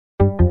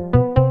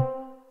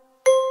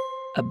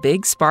a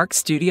Big Spark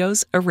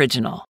Studios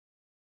original.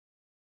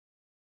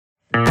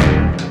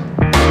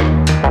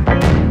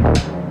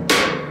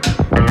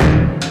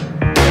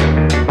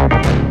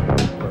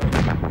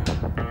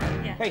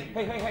 Hey,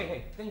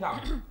 ding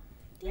dong.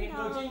 Ain't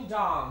no ding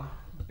dong.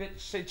 Bitch,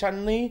 say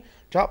Chun-Li,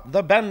 drop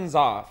the Benz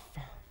off.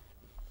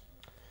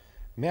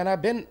 Man,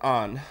 I've been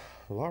on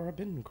Laura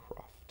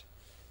Bincroft.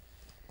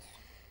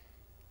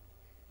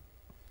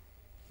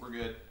 We're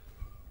good.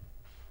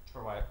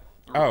 For what?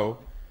 Oh.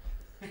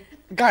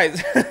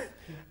 Guys.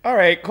 All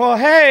right, cool.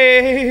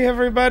 Hey,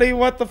 everybody.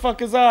 What the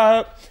fuck is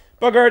up?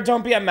 Booger,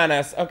 don't be a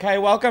menace, okay?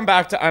 Welcome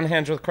back to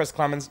Unhinged with Chris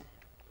Klemens.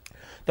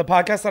 The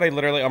podcast that I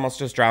literally almost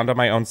just drowned on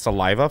my own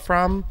saliva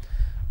from.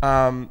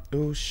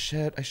 Oh,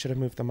 shit. I should have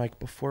moved the mic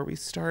before we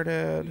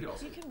started.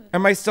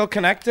 Am I still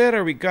connected?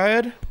 Are we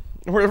good?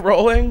 We're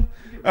rolling?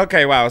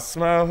 Okay, wow.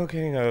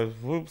 Smoking of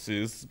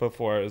whoopsies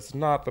before is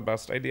not the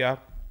best idea.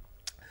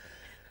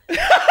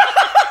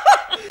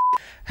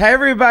 Hey,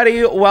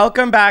 everybody.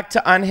 Welcome back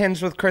to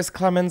Unhinged with Chris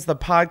Klemens, the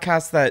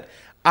podcast that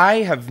I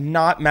have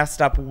not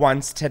messed up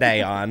once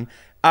today on.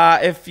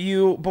 If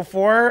you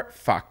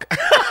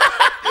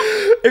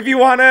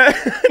want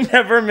to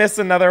never miss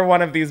another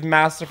one of these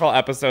masterful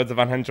episodes of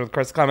Unhinged with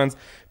Chris Klemens,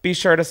 be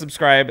sure to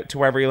subscribe to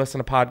wherever you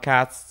listen to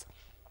podcasts.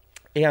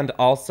 And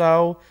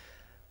also,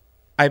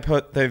 I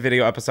put the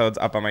video episodes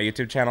up on my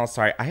YouTube channel.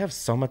 Sorry, I have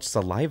so much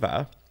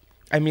saliva.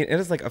 I mean, it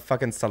is like a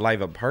fucking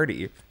saliva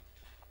party.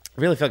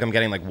 I really feel like I'm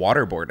getting like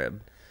waterboarded.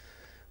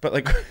 But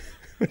like,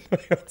 with my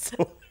own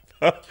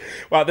saliva.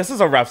 Wow, this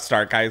is a rough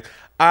start, guys.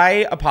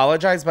 I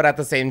apologize, but at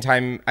the same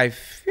time, I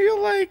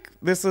feel like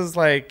this is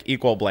like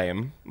equal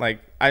blame. Like,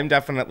 I'm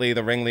definitely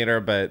the ringleader,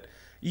 but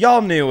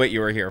y'all knew what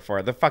you were here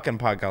for. The fucking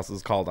podcast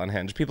is called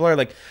Unhinged. People are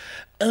like,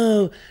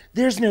 oh,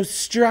 there's no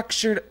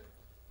structured.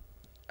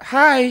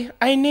 Hi,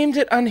 I named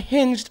it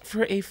Unhinged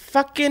for a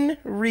fucking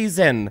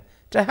reason.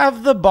 To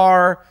have the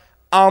bar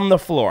on the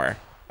floor.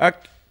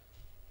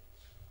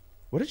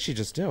 What did she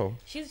just do?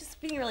 She was just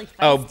being really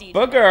feisty.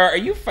 Oh, Booger, are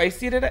you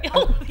feisty today?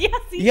 Oh,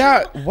 yes.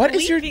 Yeah, what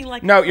is your...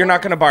 Like no, you're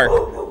not going to bark.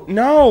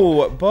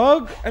 No,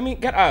 Boog. I mean,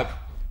 get up.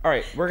 All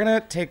right, we're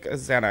going to take a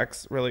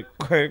Xanax really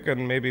quick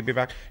and maybe be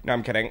back. No,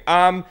 I'm kidding.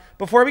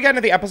 Before we get into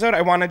the episode,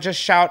 I want to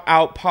just shout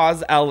out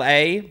Pause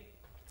LA.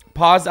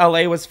 Pause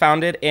LA was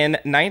founded in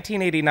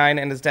 1989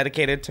 and is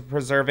dedicated to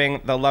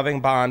preserving the loving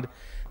bond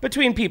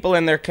between people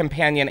and their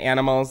companion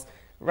animals.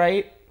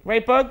 Right?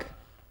 Right, Boog?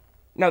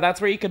 No,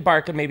 that's where you could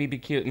bark and maybe be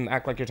cute and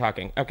act like you're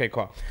talking. Okay,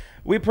 cool.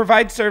 We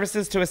provide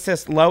services to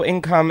assist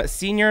low-income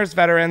seniors,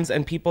 veterans,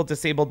 and people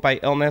disabled by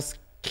illness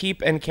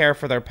keep and care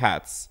for their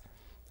pets.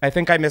 I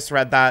think I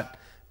misread that,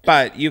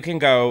 but you can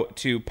go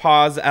to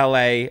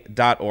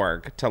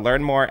pausela.org to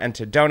learn more and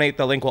to donate.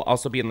 The link will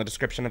also be in the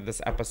description of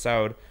this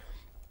episode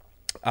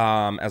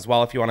as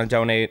well if you want to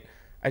donate.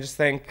 I just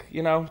think,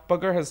 you know,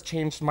 Booger has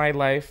changed my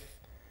life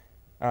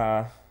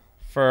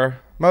for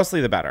mostly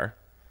the better.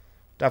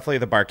 Definitely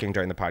the barking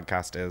during the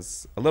podcast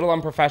is a little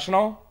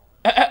unprofessional.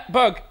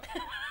 Bug.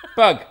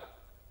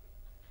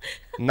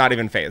 Not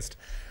even phased.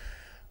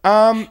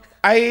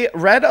 I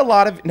read a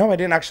lot of... No, I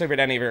didn't actually read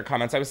any of your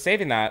comments. I was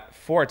saving that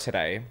for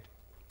today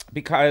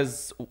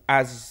because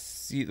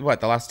the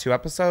last two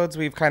episodes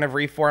we've kind of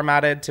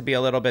reformatted to be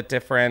a little bit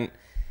different.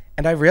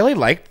 And I really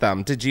liked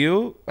them.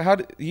 You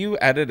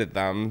edited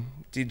them.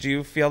 Did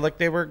you feel like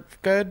they were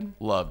good?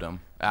 Loved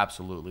them.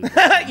 Absolutely.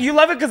 You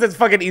love it because it's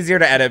fucking easier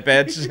to edit,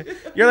 bitch.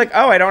 You're like,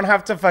 oh, I don't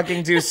have to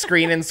fucking do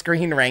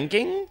screen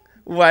ranking?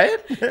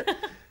 What?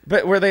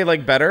 But were they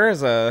like better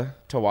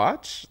to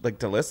watch? Like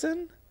to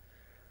listen?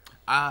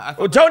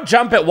 Don't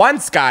jump at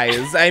once,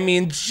 guys. I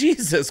mean,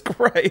 Jesus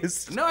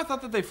Christ. No, I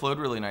thought that they flowed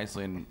really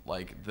nicely and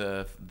like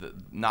the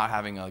not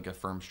having like a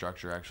firm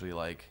structure actually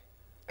like.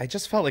 I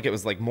just felt like it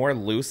was like more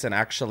loose and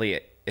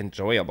actually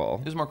enjoyable.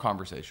 It was more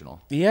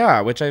conversational.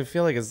 Yeah, which I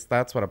feel like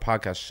that's what a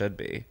podcast should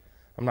be.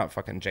 I'm not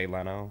fucking Jay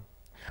Leno.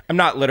 I'm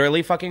not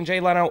literally fucking Jay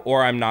Leno,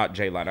 or I'm not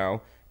Jay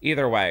Leno.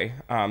 Either way,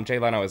 Jay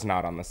Leno is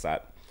not on the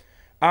set.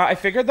 I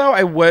figured, though,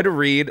 I would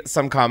read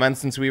some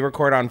comments since we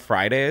record on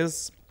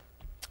Fridays.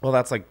 Well,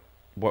 that's like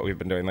what we've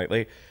been doing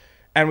lately.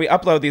 And we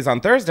upload these on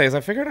Thursdays.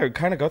 I figured I would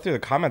kind of go through the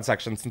comment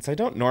section since I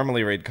don't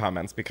normally read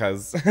comments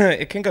because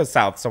it can go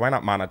south, so why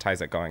not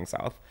monetize it going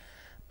south?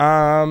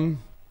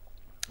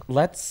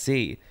 Let's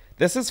see.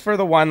 This is for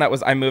the one that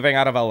was I'm moving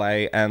out of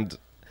LA, and...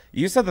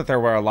 You said that there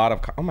were a lot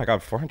of... oh my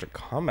God, 400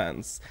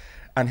 comments.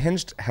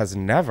 Unhinged has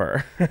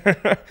never.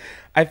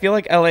 I feel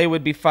like LA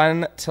would be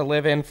fun to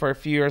live in for a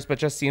few years, but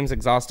just seems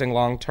exhausting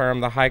long term.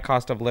 The high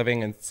cost of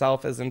living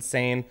itself is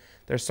insane.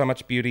 There's so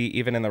much beauty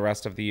even in the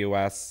rest of the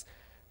U.S.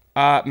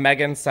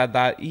 Megan said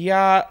that,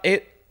 yeah,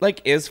 it like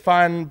is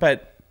fun,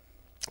 but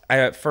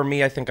for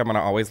me, I think I'm going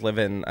to always live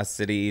in a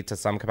city to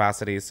some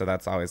capacity, so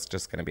that's always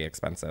just going to be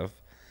expensive.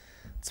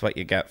 It's what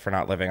you get for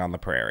not living on the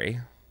prairie,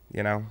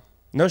 you know?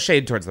 No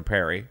shade towards the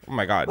prairie. Oh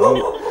my God.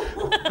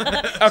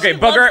 Okay,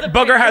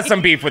 Booger has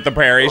some beef with the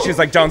prairie. She's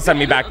like, don't send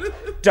me back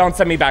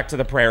to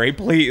the prairie,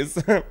 please.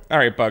 All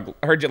right, Bug.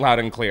 Heard you loud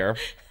and clear.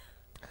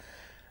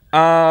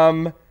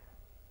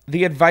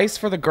 The advice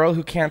for the girl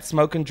who can't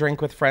smoke and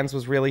drink with friends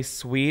was really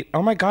sweet.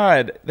 Oh my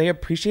God. They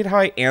appreciate how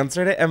I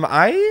answered it. Am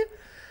I?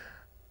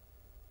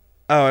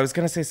 Oh, I was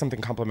going to say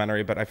something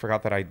complimentary, but I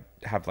forgot that I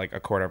have like a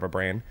quarter of a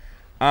brain.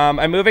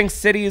 I'm moving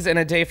cities in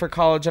a day for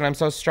college, and I'm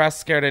so stressed,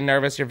 scared, and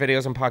nervous. Your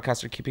videos and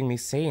podcasts are keeping me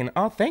sane.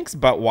 Oh, thanks,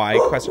 but why?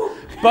 Question.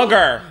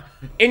 Booger,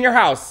 in your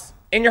house.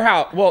 In your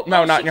house. Well,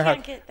 no, not in your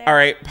house. All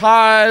right,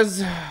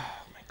 pause. Oh,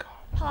 my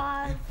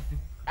God.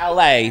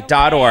 Pause.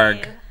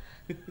 LA.org.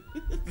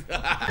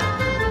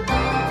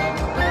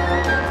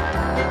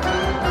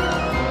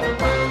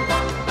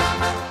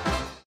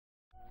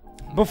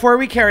 Before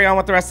we carry on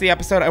with the rest of the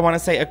episode, I want to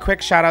say a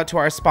quick shout out to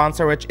our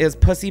sponsor, which is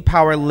Pussy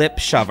Power Lip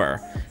Shover.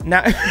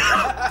 Now,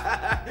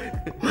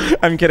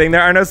 I'm kidding.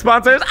 There are no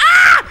sponsors.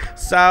 Ah!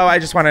 So I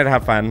just wanted to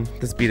have fun.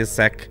 This beat is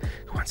sick.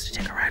 Who wants to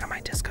take a ride on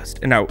my disco?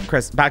 No,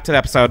 Chris, back to the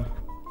episode.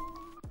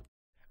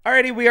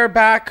 Alrighty, we are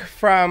back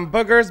from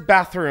Booger's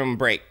bathroom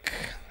break.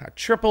 A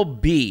triple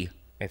B,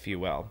 if you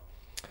will.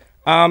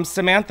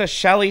 Samantha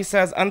Shelley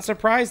says,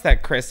 unsurprised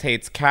that Chris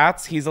hates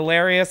cats. He's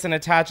hilarious and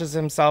attaches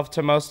himself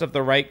to most of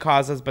the right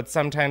causes, but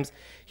sometimes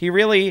he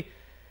really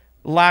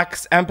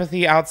lacks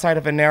empathy outside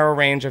of a narrow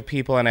range of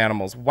people and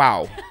animals.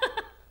 Wow.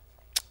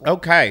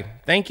 Okay.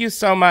 Thank you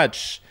so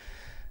much.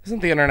 Isn't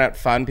the internet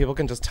fun? People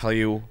can just tell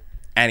you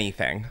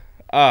anything.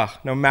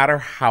 No matter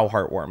how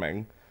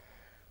heartwarming.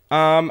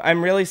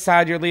 I'm really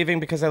sad you're leaving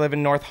because I live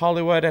in North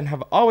Hollywood and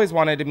have always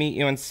wanted to meet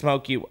you and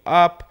smoke you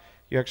up.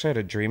 You actually had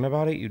a dream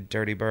about it, you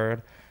dirty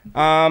bird. But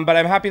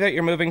I'm happy that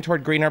you're moving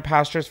toward greener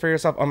pastures for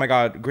yourself. Oh my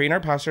God,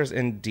 greener pastures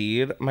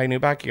indeed. My new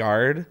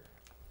backyard.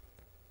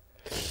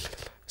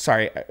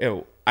 Sorry,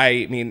 ew.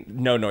 I mean,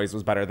 no noise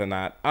was better than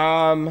that.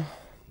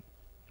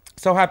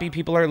 So happy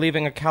people are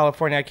leaving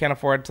California. I can't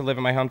afford to live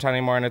in my hometown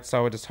anymore, and it's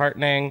so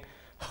disheartening.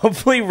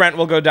 Hopefully rent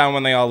will go down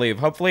when they all leave.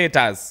 Hopefully it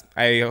does.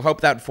 I hope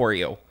that for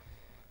you.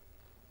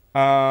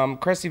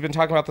 Chris, you've been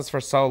talking about this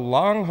for so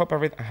long. Hope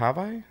everything. Have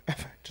I?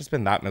 Have I just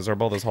been that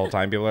miserable this whole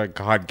time? People are like,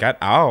 God, get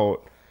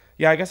out.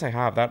 Yeah, I guess I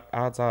have. That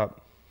adds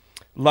up.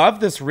 Love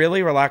this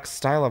really relaxed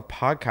style of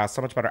podcast.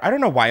 So much better. I don't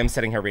know why I'm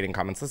sitting here reading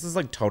comments. This is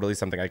like totally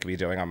something I could be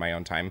doing on my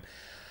own time.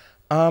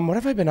 What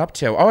have I been up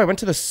to? Oh, I went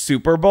to the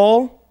Super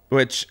Bowl,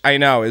 which I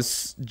know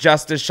is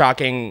just as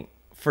shocking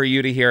for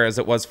you to hear as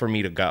it was for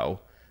me to go.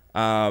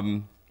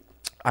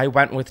 I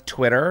went with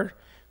Twitter,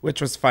 which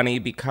was funny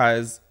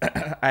because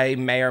I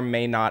may or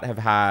may not have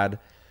had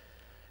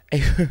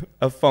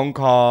a phone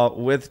call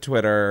with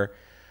Twitter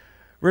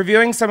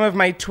reviewing some of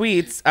my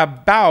tweets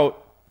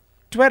about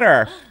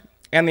Twitter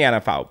and the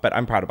NFL, but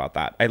I'm proud about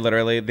that. The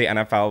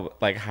NFL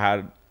like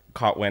had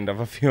caught wind of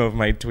a few of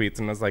my tweets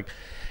and was like,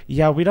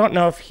 yeah, we don't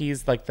know if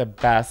he's like the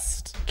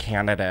best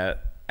candidate.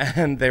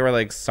 And they were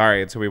like,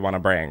 sorry, it's who we want to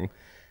bring.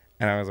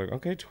 And I was like,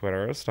 okay,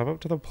 Twitter, step up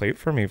to the plate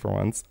for me for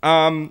once.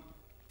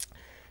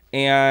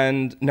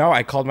 And no,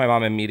 I called my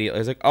mom immediately. I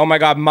was like, oh my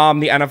God,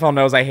 Mom, the NFL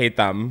knows I hate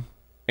them.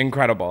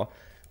 Incredible.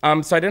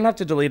 So I didn't have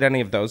to delete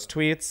any of those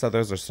tweets. So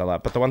those are still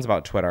up. But the ones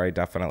about Twitter, I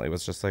definitely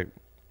was just like,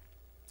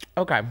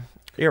 okay,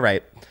 you're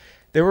right.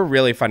 They were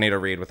really funny to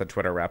read with a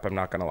Twitter rep. I'm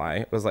not going to lie.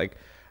 It was like,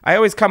 I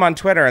always come on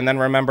Twitter and then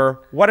remember,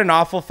 what an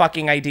awful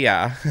fucking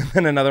idea.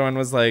 And another one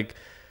was like,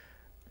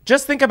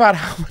 just think about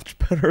how much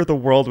better the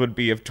world would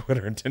be if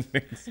Twitter didn't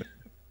exist.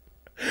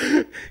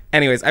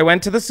 Anyways, I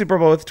went to the Super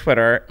Bowl with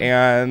Twitter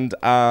and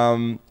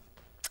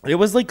it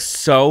was like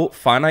so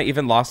fun. I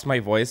even lost my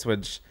voice,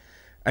 which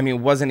I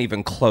mean wasn't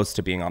even close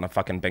to being on a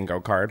fucking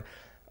bingo card.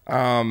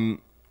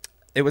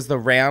 It was the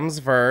Rams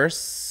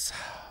versus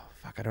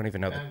fuck, I don't even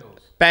know.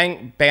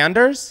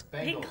 Banders?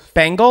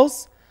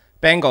 Bengals?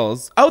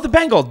 Bengals. Oh, the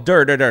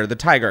Bengals. The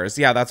Tigers.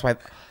 Yeah,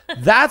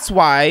 that's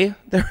why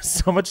there was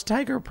so much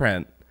tiger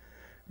print.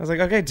 I was like,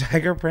 okay,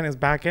 tiger print is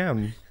back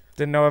in.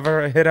 Didn't know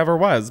it ever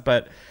was,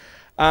 but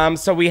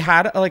so we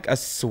had like a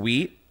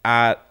suite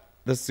at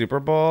the Super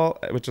Bowl,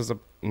 which was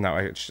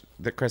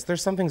Chris,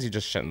 there's some things you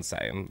just shouldn't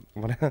say.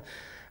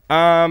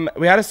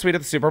 We had a suite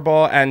at the Super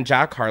Bowl, and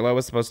Jack Harlow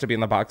was supposed to be in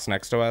the box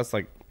next to us,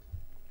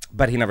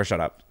 but he never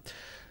showed up.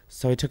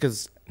 So he took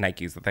his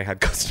Nikes that they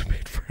had custom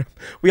made for him.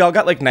 We all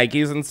got like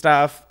Nikes and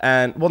stuff,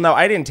 and well, no,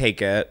 I didn't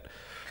take it.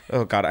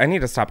 Oh God, I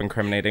need to stop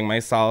incriminating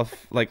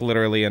myself, like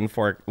literally in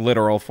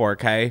literal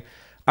 4K.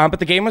 But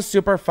the game was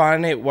super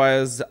fun. It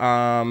was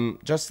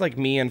just like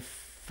me and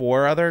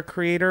 4 other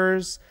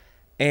creators,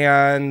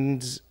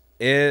 and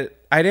I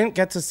didn't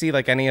get to see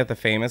like any of the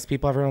famous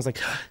people. Everyone was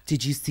like,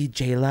 did you see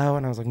J-Lo?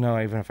 And I was like,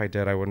 no, even if I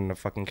did, I wouldn't have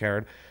fucking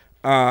cared.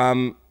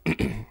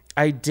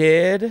 I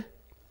did.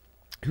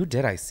 Who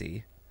did I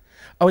see?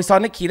 Oh, we saw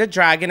Nikita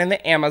Dragon in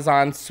the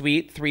Amazon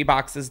suite, 3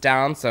 boxes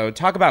down. So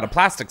talk about a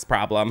plastics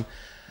problem.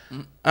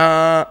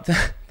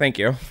 Thank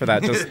you for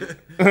that. Just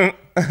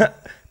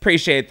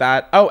appreciate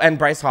that. Oh, and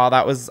Bryce Hall,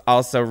 that was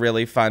also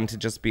really fun to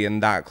just be in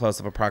that close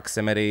of a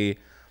proximity.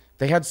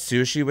 They had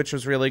sushi, which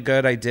was really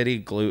good. I did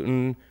eat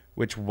gluten,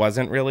 which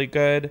wasn't really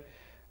good.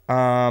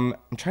 I'm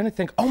trying to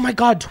think. Oh my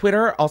God,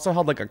 Twitter also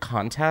held like a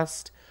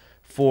contest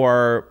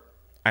to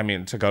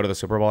go to the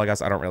Super Bowl, I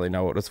guess. I don't really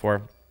know what it was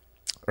for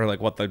or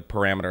like what the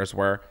parameters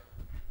were.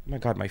 my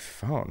God, my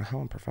phone.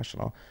 How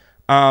unprofessional.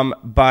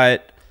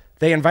 But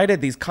they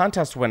invited these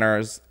contest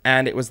winners,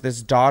 and it was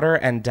this daughter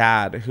and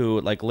dad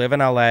who like live in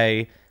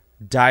LA,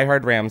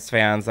 diehard Rams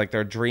fans. Like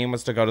their dream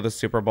was to go to the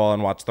Super Bowl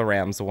and watch the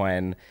Rams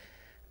win.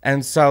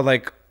 And so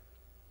like,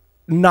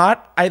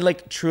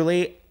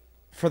 truly,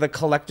 for the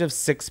collective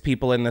 6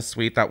 people in this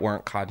suite that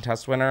weren't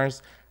contest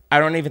winners, I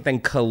don't even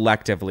think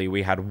collectively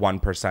we had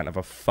 1% of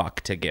a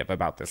fuck to give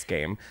about this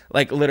game.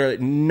 Like, literally,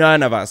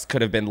 none of us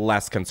could have been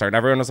less concerned.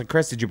 Everyone was like,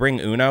 Chris, did you bring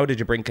Uno? Did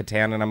you bring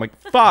Catan? And I'm like,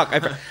 fuck.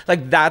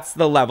 Like, that's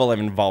the level of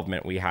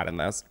involvement we had in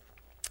this.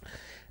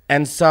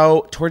 And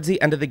so, towards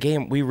the end of the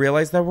game, we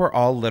realized that we're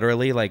all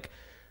literally, like,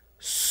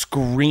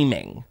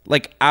 screaming.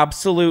 Like,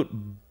 absolute,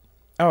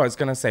 I was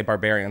going to say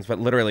barbarians, but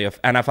literally an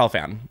NFL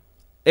fan.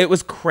 It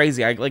was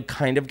crazy. I, like,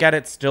 kind of get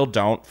it. Still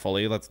don't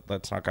fully. Let's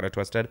not get it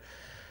twisted.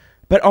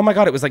 But oh my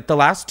God, it was like the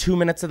last 2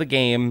 minutes of the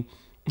game.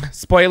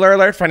 Spoiler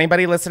alert for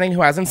anybody listening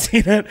who hasn't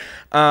seen it.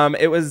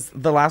 It was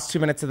the last 2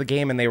 minutes of the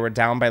game and they were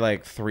down by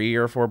like 3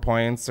 or 4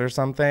 points or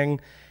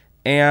something.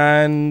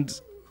 And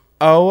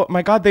oh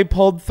my God, they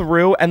pulled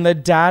through and the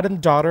dad and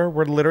daughter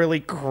were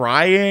literally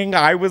crying.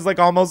 I was like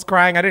almost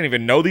crying. I didn't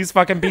even know these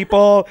fucking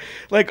people.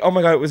 Like, oh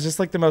my God, it was just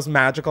like the most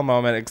magical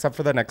moment, except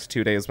for the next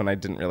 2 days when I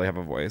didn't really have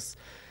a voice.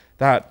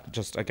 That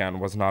just, again,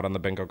 was not on the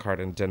bingo card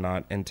and did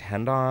not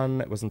intend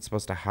on. It wasn't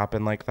supposed to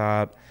happen like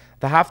that.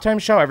 The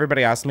halftime show,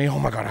 everybody asked me, oh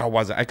my God, how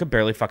was it? I could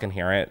barely fucking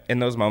hear it in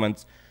those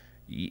moments.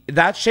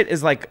 That shit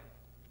is like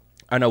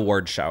an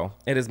award show.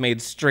 It is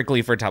made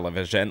strictly for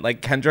television.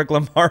 Like Kendrick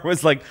Lamar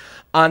was like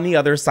on the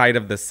other side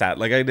of the set.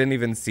 Like I didn't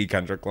even see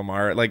Kendrick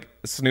Lamar. Like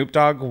Snoop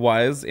Dogg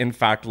was, in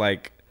fact,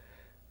 like,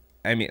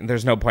 I mean,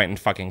 there's no point in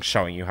fucking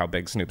showing you how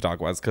big Snoop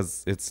Dogg was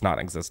because it's not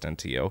existent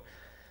to you.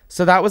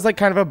 So that was like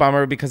kind of a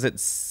bummer because it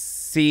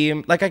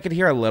seemed like I could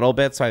hear a little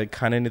bit, so I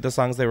kind of knew the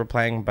songs they were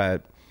playing,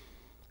 but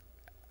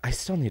I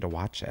still need to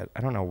watch it. I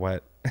don't know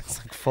what. It's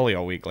like fully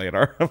a week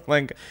later. I'm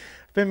like,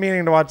 I've been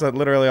meaning to watch that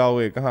literally all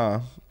week,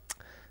 huh?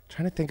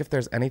 Trying to think if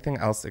there's anything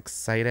else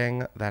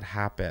exciting that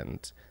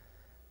happened.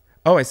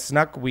 Oh, I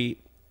snuck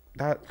wheat.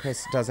 That,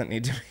 Chris, doesn't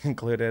need to be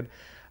included.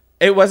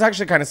 It was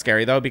actually kind of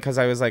scary though, because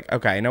I was like,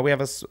 okay, I know we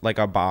have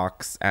a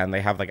box and they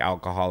have like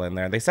alcohol in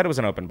there. They said it was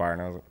an open bar,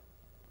 and I was like,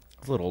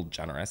 it's a little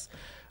generous.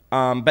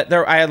 But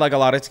there, I had like a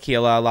lot of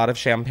tequila, a lot of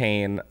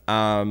champagne.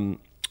 But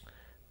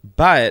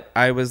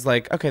I was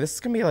like, okay, this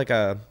is gonna be like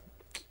a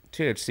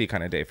THC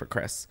kind of day for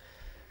Chris.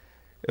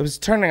 It was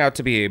turning out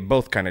to be a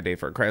both kind of day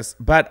for Chris.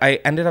 But I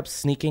ended up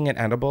sneaking in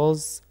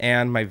edibles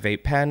and my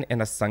vape pen in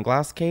a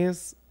sunglass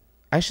case.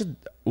 I should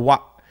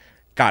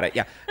Got it.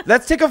 Yeah.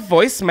 Let's take a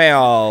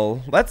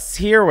voicemail. Let's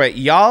hear what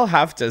y'all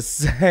have to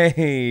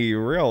say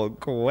real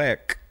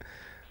quick.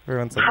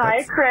 Everyone's like,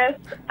 hi, Chris.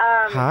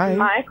 Hi.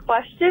 My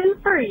question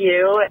for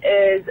you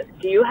is,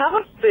 do you have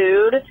a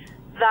food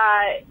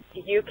that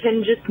you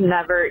can just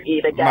never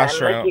eat again?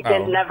 Mushroom. Like you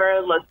can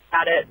never look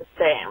at it the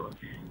same?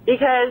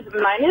 Because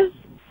mine is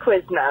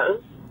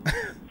Quiznos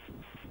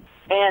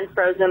and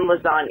frozen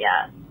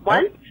lasagna.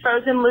 Once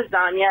frozen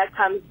lasagna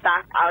comes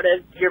back out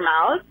of your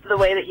mouth the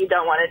way that you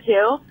don't want it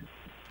to,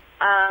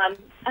 I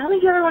don't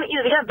think you ever want to eat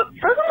it again. But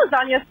frozen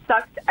lasagna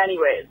sucks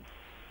anyways.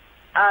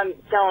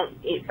 Don't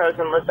eat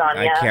frozen lasagna.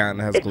 I can't.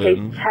 It has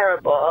gluten. Tastes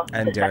terrible.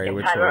 And dairy,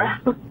 which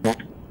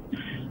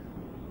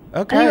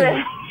Okay.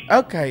 Anyway.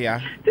 Okay,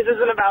 yeah. This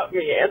isn't about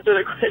me. Answer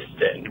the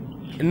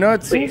question. No,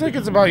 it seems like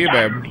it's about you,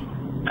 babe.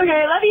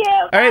 Okay, love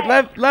you. All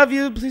right, love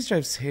you. Please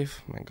drive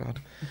safe. Oh my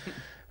God.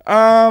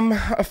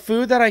 A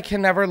food that I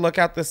can never look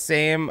at the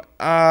same.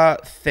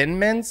 Thin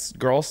Mints,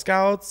 Girl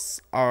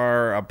Scouts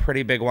are a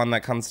pretty big one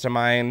that comes to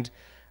mind.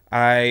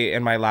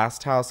 In my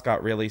last house,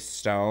 got really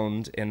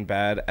stoned in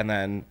bed, and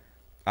then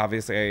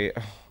obviously,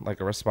 like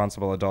a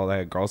responsible adult, I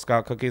had Girl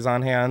Scout cookies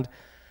on hand,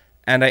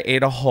 and I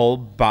ate a whole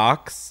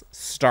box,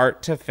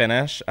 start to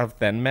finish, of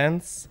Thin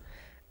Mints.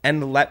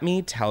 And let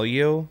me tell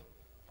you,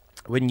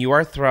 when you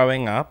are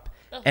throwing up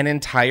an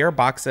entire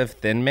box of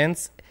Thin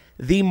Mints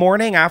the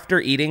morning after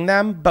eating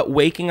them, but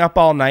waking up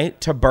all night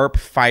to burp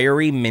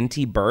fiery,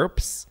 minty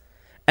burps,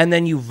 and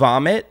then you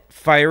vomit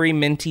fiery,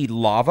 minty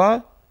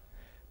lava,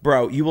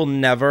 bro, you will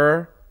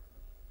never...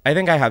 I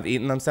think I have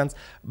eaten them since,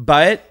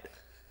 but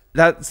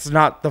that's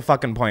not the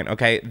fucking point,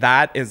 okay?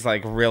 That is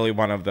like really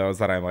one of those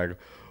that I'm like,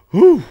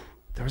 whew.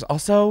 There was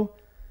also...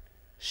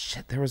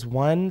 Shit, there was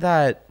one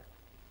that...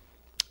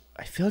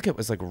 I feel like it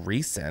was like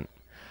recent.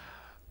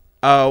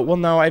 Well,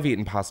 no, I've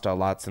eaten pasta a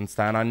lot since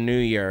then. On New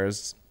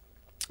Year's,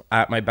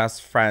 at my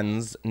best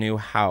friend's new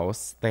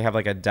house, they have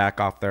like a deck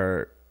off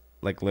their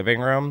like living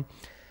room,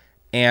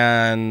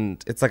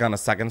 and it's like on a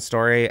second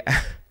story.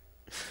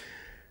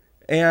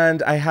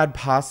 And I had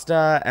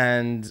pasta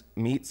and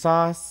meat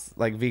sauce,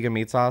 like vegan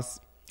meat sauce,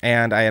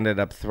 and I ended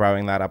up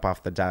throwing that up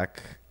off the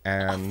deck,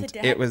 and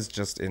it was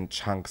just in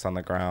chunks on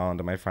the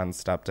ground, and my friend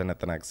stepped in it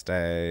the next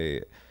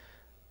day.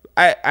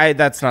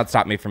 That's not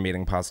stopped me from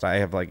eating pasta. I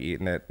have like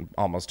eaten it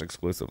almost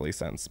exclusively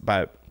since.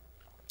 But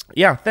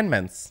yeah, Thin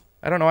Mints.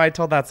 I don't know why I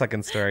told that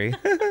second story.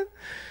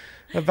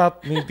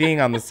 about me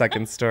being on the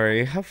second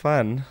story. Have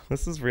fun.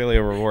 This is really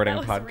a rewarding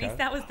podcast.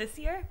 That was this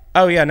year?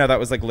 Oh, yeah. No, that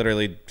was like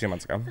literally 2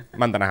 months ago.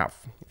 Month and a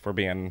half, if we're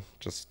being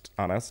just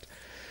honest.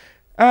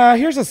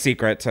 Here's a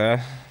secret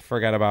to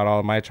forget about all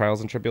of my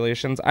trials and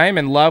tribulations. I am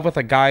in love with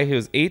a guy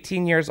who's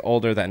 18 years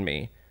older than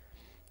me.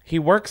 He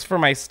works for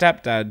my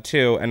stepdad,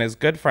 too, and is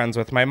good friends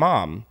with my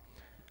mom.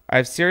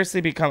 I've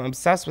seriously become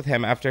obsessed with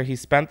him after he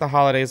spent the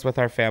holidays with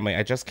our family.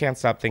 I just can't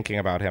stop thinking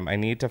about him. I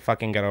need to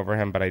fucking get over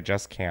him, but I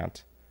just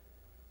can't.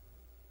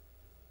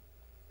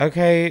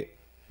 Okay,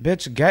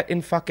 bitch, get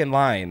in fucking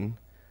line.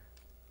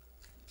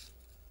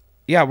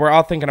 Yeah, we're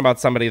all thinking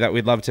about somebody that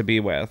we'd love to be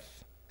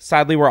with.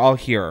 Sadly, we're all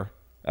here,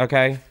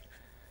 okay?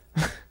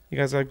 You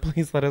guys are like,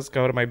 please let us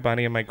go to my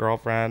bunny and my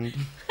girlfriend.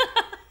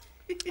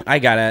 I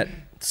get it.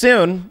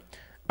 Soon.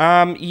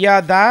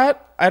 Yeah,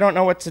 that... I don't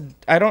know what to...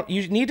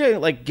 You need to,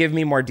 like, give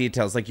me more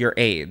details, like your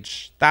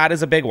age. That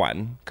is a big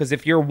one. Because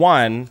if you're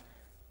 1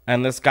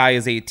 and this guy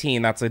is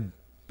 18, that's a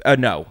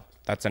no.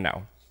 That's a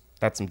no.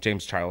 That's some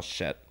James Charles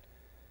shit.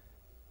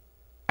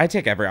 I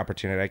take every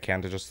opportunity I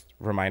can to just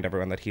remind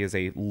everyone that he is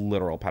a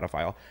literal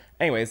pedophile.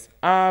 Anyways,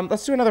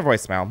 let's do another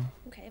voicemail.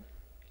 Okay.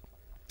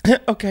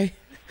 Okay.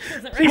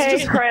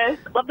 Hey, Chris.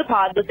 Love the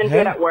pod. Listen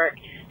to it at work.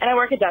 And I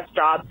work a desk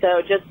job,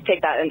 so just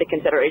take that into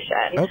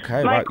consideration.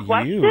 Okay, My wow,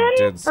 question you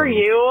did some for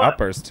you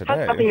uppers today.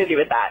 has nothing to do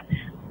with that.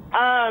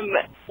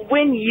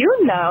 When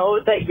you know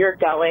that you're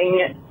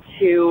going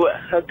to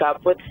hook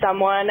up with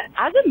someone,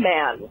 as a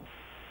man,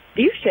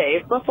 do you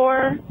shave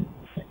before?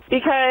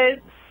 Because,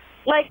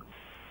 like,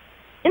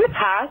 in the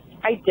past,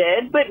 I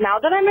did, but now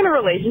that I'm in a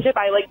relationship,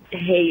 I, like,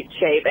 hate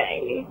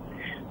shaving.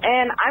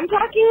 And I'm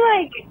talking,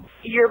 like,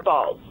 your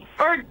balls.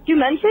 Or do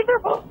men shave their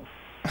balls?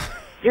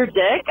 Your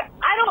dick?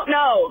 I don't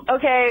know,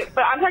 okay?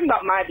 But I'm talking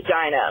about my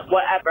vagina,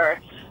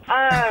 whatever.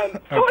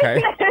 Okay.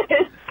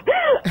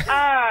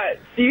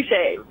 Do you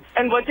shave?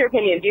 And what's your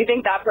opinion? Do you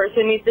think that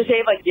person needs to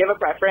shave? Like, do you have a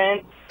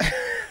preference?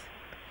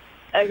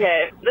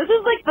 Okay. This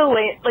is, like,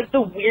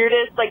 the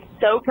weirdest, like,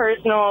 so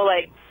personal,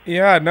 like...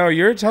 Yeah, no,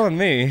 you're telling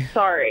me.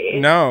 Sorry.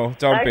 No,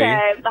 don't be.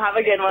 Okay, have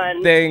a good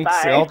one. Thanks,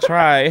 Bye. I'll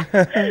try.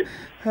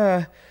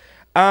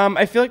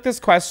 I feel like this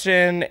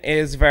question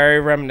is very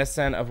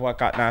reminiscent of what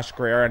got Nash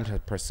Greer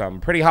into some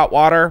pretty hot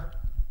water.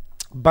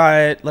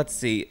 But let's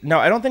see. No,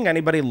 I don't think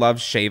anybody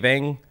loves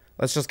shaving.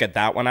 Let's just get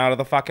that one out of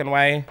the fucking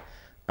way.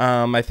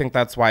 I think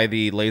that's why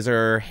the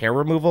laser hair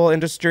removal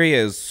industry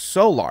is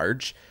so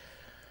large.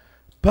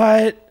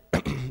 But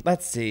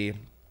let's see.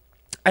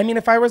 I mean,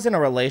 if I was in a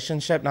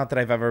relationship, not that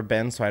I've ever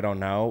been, so I don't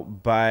know.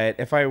 But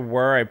if I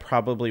were, I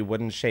probably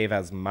wouldn't shave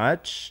as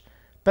much.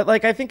 But,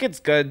 like, I think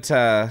it's good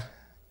to...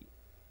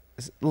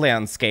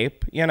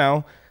 landscape, you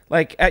know,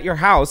 like at your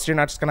house you're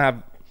not just gonna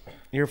have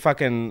your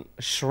fucking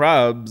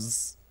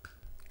shrubs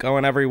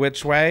going every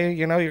which way,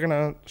 you know. You're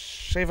gonna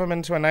shave them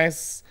into a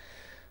nice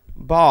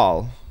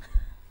ball,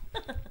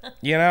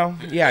 you know.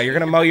 Yeah, you're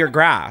gonna mow your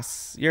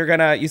grass.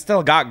 You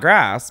still got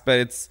grass, but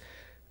it's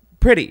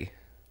pretty,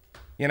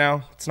 you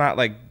know. It's not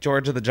like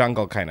George of the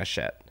Jungle kind of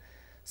shit.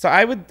 So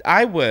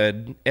I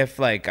would if,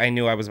 like, I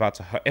knew I was about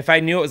to if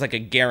I knew it was like a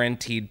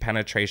guaranteed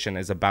penetration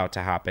is about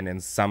to happen in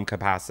some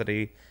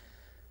capacity.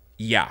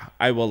 Yeah,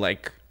 I will,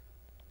 like,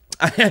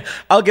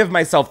 I'll give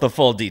myself the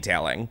full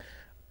detailing.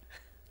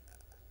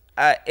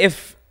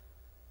 If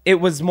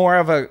it was more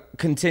of a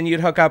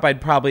continued hookup,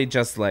 I'd probably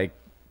just, like,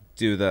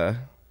 do the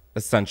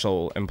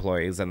essential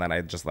employees and then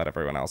I'd just let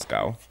everyone else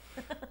go.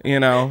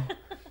 You know?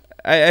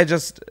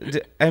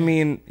 I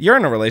mean, you're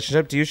in a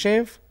relationship. Do you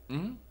shave?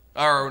 Mm-hmm.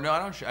 Or, no, I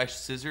don't. I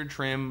scissor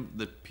trim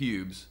the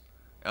pubes.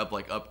 Up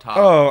top.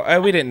 Oh,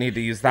 we didn't need to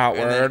use that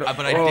word.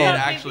 But I did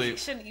actually.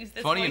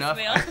 Funny enough.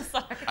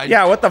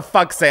 Yeah, what the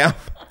fuck, Sam?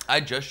 I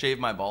just shaved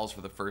my balls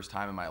for the first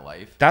time in my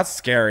life. That's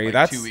scary. Like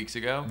that's 2 weeks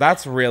ago.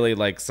 That's really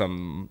like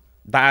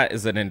that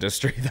is an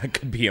industry that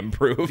could be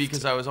improved.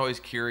 Because I was always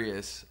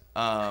curious,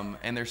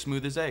 and they're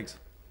smooth as eggs.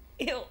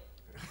 Ew.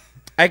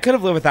 I could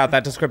have lived without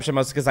that description,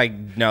 mostly because I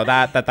know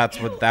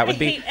that's what that would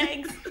be. I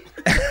hate eggs.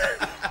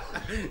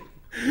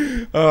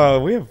 Oh,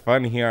 we have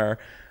fun here.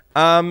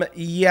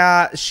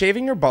 Yeah,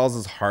 shaving your balls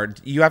is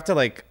hard. You have to,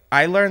 like,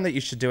 I learned that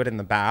you should do it in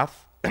the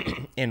bath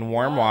in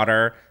warm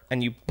water,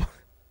 and you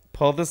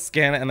pull the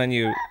skin, and then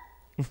you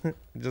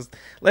just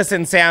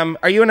listen. Sam,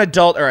 are you an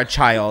adult or a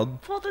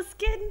child? Pull the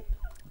skin.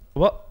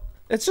 Well,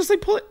 it's just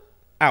like pull it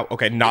out.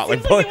 Okay, not It like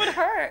seems pull like it. it would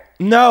hurt.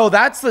 No,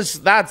 that's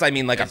I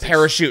mean, like a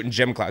parachute in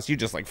gym class. You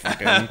just like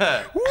fucking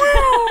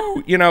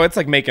woo! You know, it's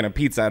like making a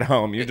pizza at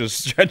home. You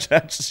just stretch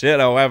that shit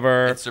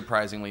however. It's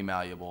surprisingly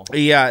malleable.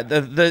 Yeah,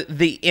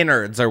 the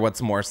innards are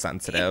what's more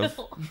sensitive.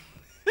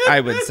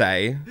 I would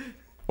say.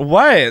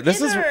 What?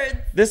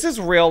 This is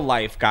real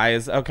life,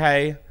 guys,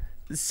 okay?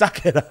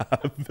 Suck it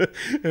up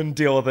and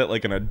deal with it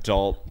like an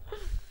adult.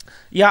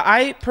 Yeah,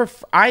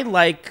 I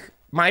like,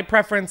 my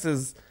preference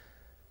is,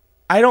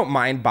 I don't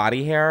mind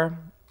body hair,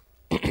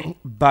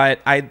 but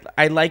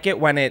I like it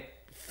when it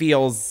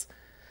feels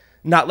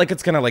not like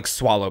it's gonna like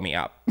swallow me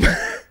up.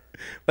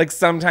 Like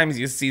sometimes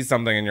you see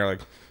something and you're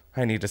like,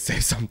 I need to say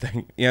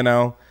something, you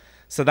know?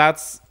 So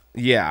that's,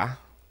 yeah.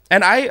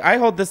 And I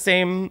hold the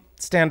same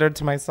standard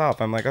to myself.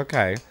 I'm like,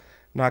 okay,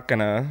 not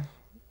gonna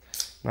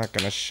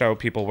show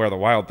people where the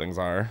wild things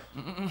are.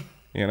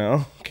 You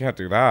know, can't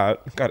do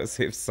that. Gotta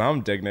save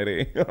some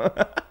dignity.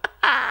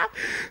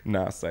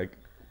 Nah, psych.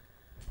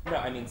 No,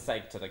 I mean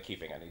psych to the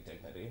keeping any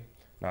dignity,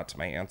 not to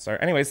my answer.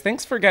 Anyways,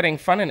 thanks for getting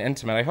fun and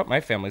intimate. I hope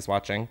my family's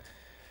watching.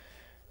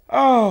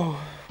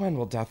 Oh, when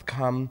will death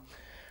come?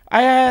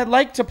 I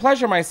like to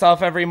pleasure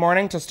myself every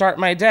morning to start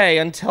my day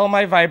until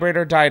my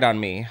vibrator died on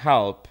me.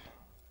 Help.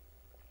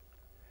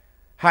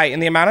 Hi,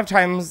 in the amount of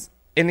time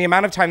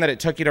that it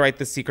took you to write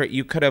this secret,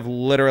 you could have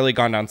literally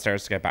gone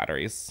downstairs to get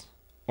batteries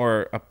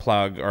or a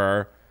plug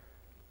or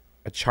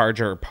a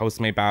charger or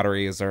Postmate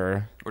batteries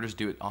or just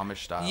do it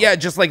Amish style. Yeah,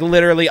 just like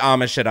literally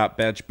Amish it up,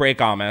 bitch. Break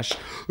Amish.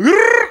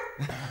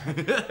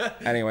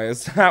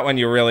 Anyways, that one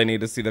you really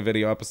need to see the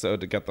video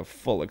episode to get the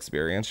full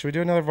experience. Should we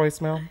do another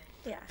voicemail?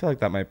 Yeah. I feel like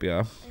that might be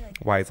a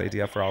wise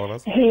idea for all of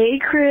us. Hey,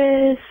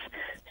 Chris.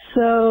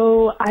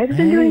 So I've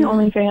been doing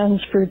OnlyFans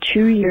for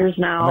 2 years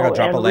now. Oh my God,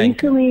 drop a and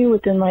link. recently,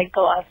 within like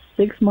the last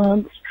 6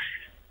 months,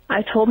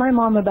 I told my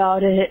mom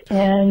about it,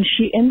 and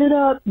she ended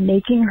up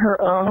making her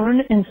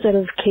own instead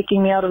of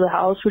kicking me out of the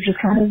house, which is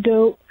kind of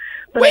dope.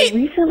 But I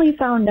recently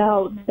found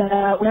out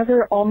that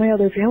whenever all my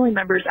other family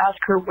members ask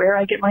her where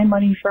I get my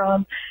money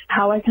from,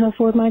 how I can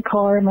afford my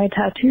car and my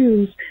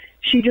tattoos,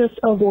 she just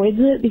avoids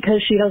it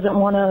because she doesn't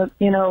want to,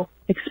 you know,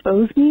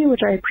 expose me, which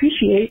I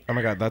appreciate. Oh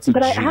my God, that's a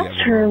But I G,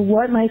 asked her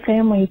what my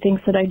family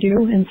thinks that I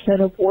do instead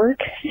of work,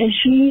 and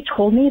she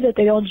told me that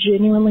they all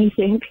genuinely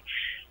think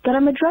that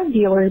I'm a drug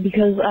dealer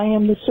because I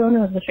am the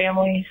stoner of the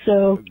family.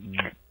 So,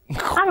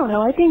 I don't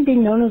know. I think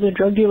being known as a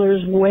drug dealer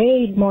is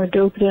way more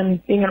dope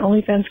than being an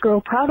OnlyFans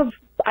girl. Proud of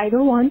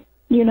either one,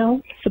 you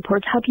know.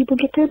 Supports how people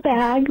get their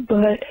bag,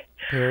 but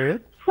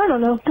Period. I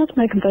don't know. That's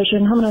my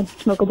confession. I'm going to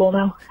smoke a bowl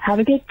now. Have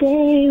a good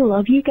day.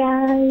 Love you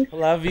guys.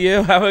 Love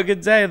you. Have a good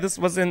day. This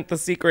wasn't the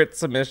secret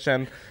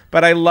submission,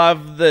 but I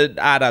love the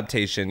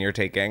adaptation you're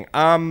taking.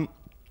 I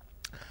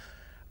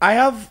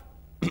have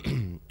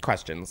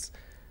questions.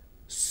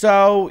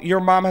 So your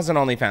mom has an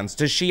OnlyFans.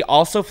 Does she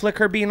also flick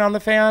her bean on the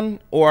fan,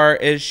 or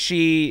is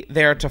she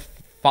there to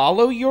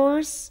follow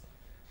yours?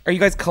 Are you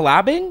guys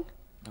collabing?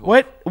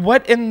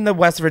 What in the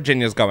West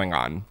Virginia is going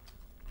on?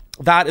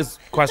 That is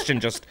question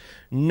just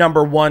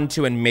number 1,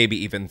 2, and maybe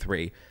even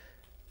 3.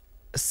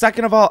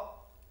 Second of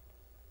all,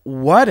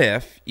 what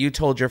if you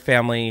told your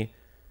family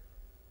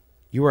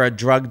you were a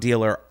drug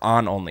dealer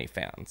on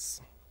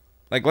OnlyFans?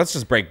 Like, let's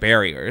just break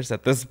barriers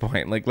at this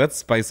point. Like, let's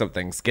spice up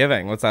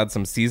Thanksgiving. Let's add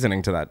some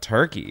seasoning to that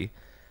turkey.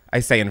 I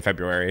say in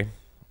February.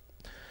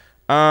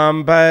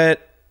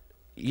 But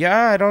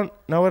yeah, I don't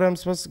know what I'm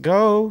supposed to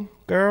go,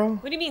 girl.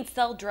 What do you mean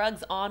sell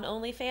drugs on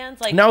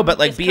OnlyFans? Like No, but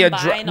like just be a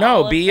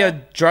combine be a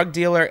drug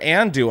dealer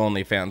and do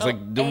OnlyFans. Oh, like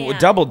and.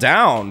 double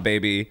down,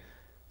 baby.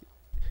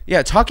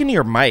 Yeah, talking to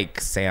your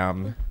mic,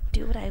 Sam.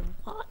 do what I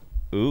want.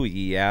 Ooh,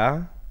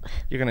 yeah.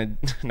 You're gonna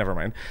never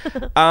mind.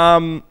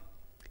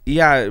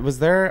 Yeah, was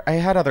there? I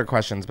had other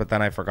questions, but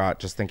then I forgot.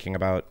 Just thinking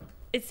about.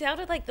 It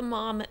sounded like the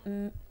mom.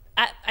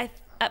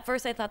 At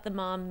first, I thought the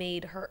mom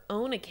made her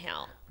own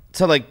account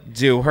To like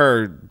do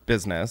her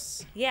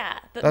business. Yeah,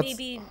 but That's-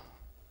 maybe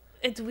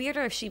it's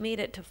weirder if she made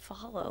it to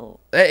follow.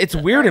 It's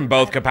weird in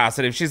both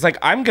capacities. She's like,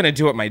 I'm gonna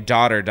do what my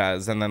daughter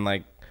does, and then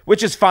like,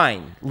 which is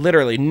fine.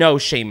 Literally, no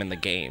shame in the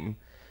game.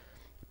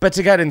 But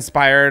to get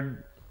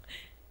inspired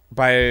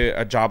by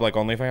a job like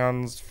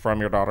OnlyFans from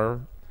your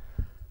daughter,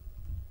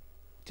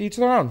 to each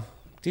their own.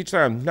 To each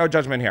their own. No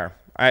judgment here.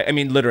 I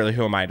mean, literally,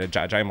 who am I to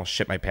judge? I almost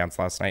shit my pants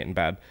last night in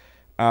bed.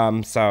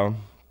 So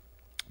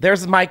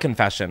there's my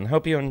confession.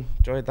 Hope you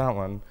enjoyed that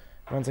one.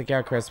 Everyone's like,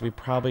 yeah, Chris, we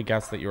probably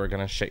guessed that you were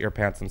going to shit your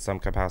pants in some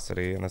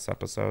capacity in this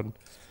episode.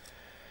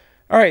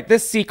 All right,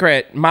 this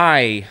secret,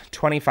 my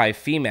 25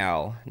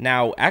 female,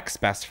 now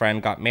ex-best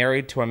friend, got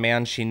married to a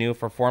man she knew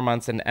for 4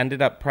 months and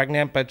ended up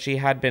pregnant, but she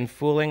had been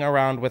fooling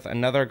around with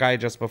another guy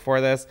just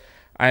before this.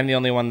 I'm the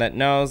only one that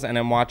knows, and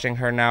I'm watching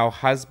her now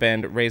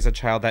husband raise a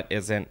child that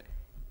isn't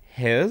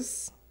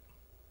his.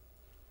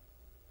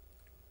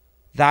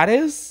 That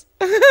is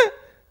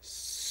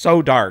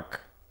so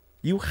dark.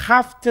 You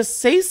have to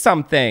say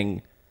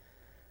something.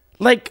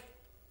 Like,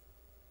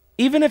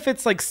 even if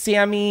it's like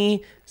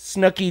Sammy,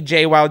 Snooki,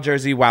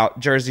 JWoww,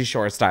 Jersey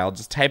Shore style,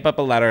 just type up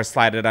a letter,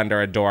 slide it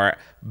under a door,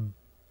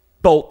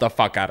 bolt the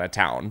fuck out of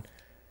town.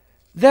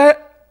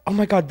 Oh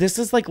my God, this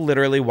is like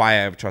literally why I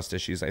have trust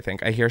issues, I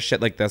think. I hear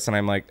shit like this and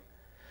I'm like,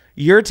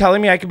 you're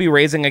telling me I could be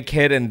raising a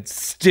kid and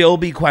still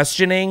be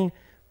questioning,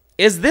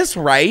 is this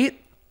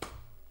right?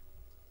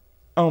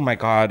 Oh my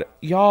God.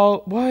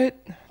 Y'all, what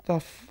the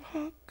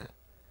fuck?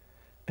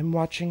 I'm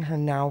watching her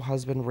now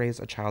husband raise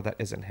a child that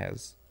isn't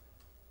his.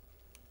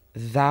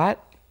 That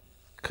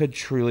could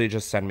truly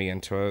just send me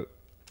into a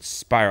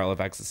spiral of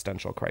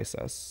existential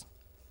crisis.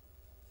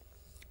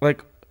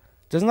 Like,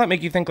 doesn't that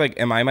make you think, like,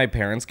 am I my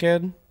parents'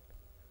 kid?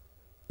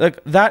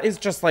 Like, that is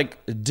just, like,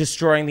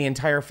 destroying the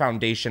entire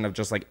foundation of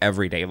just, like,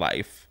 everyday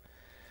life.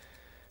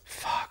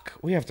 Fuck.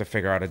 We have to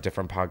figure out a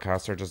different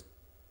podcast or just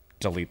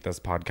delete this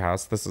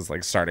podcast. This is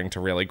like starting to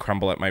really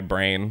crumble at my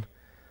brain.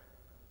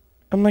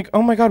 I'm like,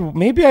 oh my God,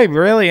 maybe I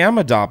really am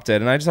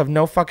adopted and I just have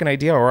no fucking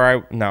idea.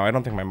 No, I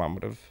don't think my mom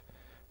would have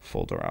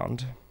fooled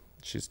around.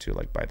 She's too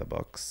like by the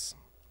books.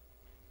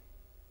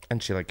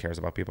 And she like cares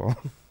about people.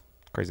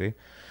 Crazy.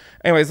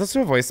 Anyways, let's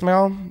do a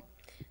voicemail.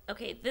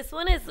 Okay, this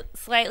one is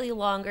slightly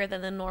longer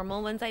than the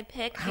normal ones I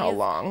picked. How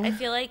long? I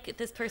feel like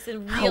this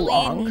person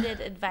really needed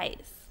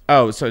advice.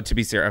 Oh, so to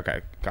be serious.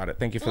 Okay, got it.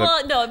 Thank you for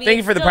thank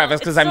you for the preface,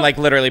 because I'm like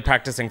literally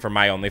practicing for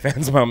my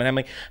OnlyFans moment. I'm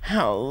like,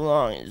 how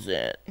long is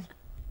it?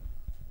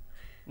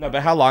 No,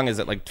 but how long is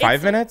it? Like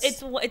 5 minutes?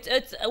 It's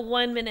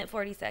 1 minute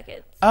 40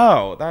 seconds.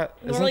 Oh, that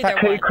Normally isn't that.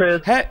 Hey,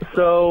 Chris. Hey.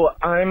 So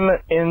I'm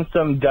in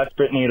some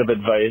desperate need of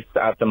advice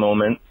at the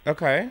moment.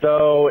 Okay.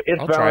 So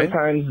it's I'll try.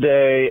 Valentine's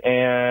Day,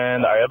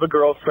 and I have a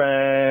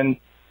girlfriend.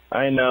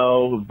 I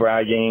know,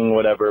 bragging,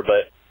 whatever,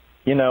 but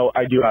you know,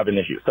 I do have an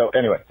issue. So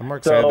anyway, I'm more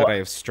excited that I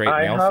have straight male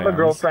I have fans. a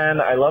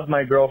girlfriend. I love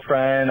my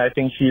girlfriend. I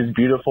think she's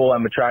beautiful.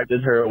 I'm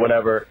attracted to her.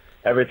 Whatever,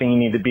 everything you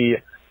need to be.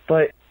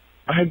 But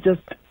I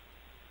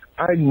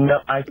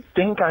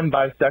think I'm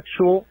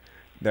bisexual.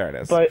 There it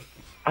is. But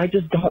I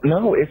just don't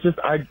know. It's just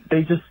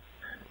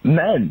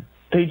men.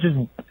 I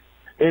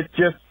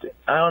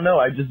don't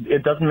know.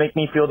 It doesn't make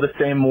me feel the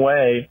same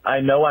way.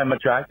 I know I'm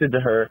attracted to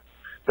her,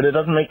 but it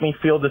doesn't make me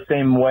feel the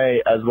same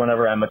way as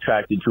whenever I'm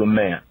attracted to a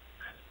man.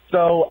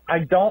 So I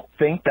don't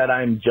think that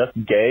I'm just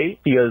gay,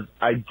 because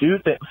I do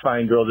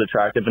find girls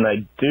attractive and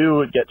I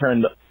do get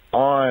turned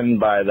on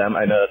by them.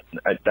 I know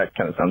that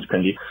kind of sounds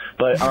cringy,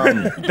 but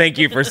thank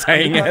you for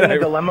saying it. I'm in a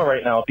dilemma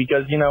right now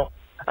because, you know,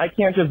 I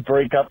can't just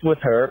break up with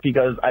her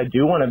because I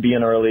do want to be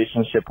in a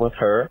relationship with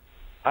her.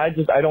 I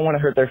don't want to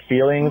hurt their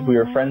feelings. We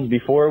were friends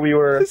before we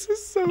were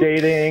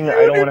dating.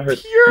 I don't want to hurt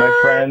my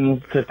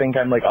friends to think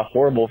I'm like a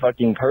horrible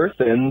fucking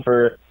person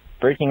for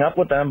breaking up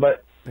with them,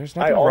 but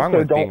I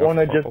also don't want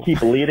to just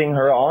keep leading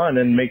her on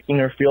and making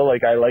her feel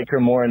like I like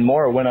her more and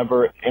more,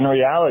 whenever in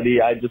reality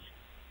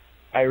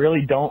I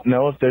really don't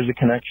know if there's a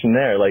connection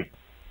there. Like,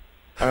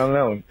 I don't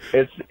know.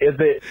 Is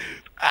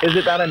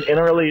it that I'm in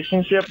a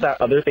relationship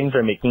that other things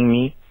are making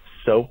me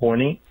so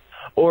horny?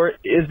 Or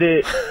is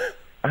it,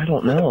 I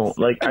don't know.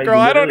 Like, Girl,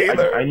 I don't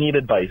either. I need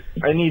advice.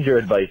 I need your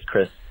advice,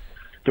 Chris.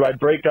 Do I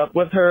break up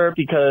with her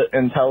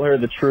and tell her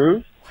the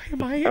truth?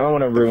 Why am I don't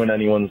want to ruin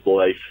anyone's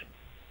life.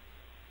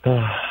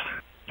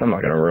 I'm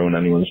not going to ruin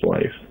anyone's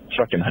life.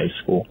 Fucking high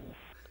school.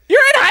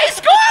 You're in high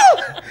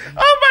school?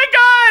 Oh my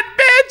God,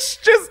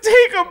 bitch! Just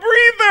take a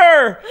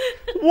breather.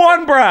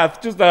 One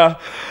breath. Just a...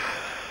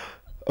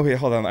 Oh wait,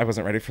 hold on. I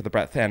wasn't ready for the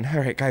breath in. All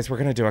right, guys, we're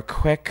going to do a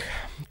quick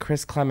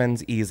Chris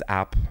Klemens ease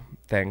app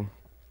thing.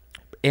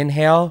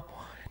 Inhale.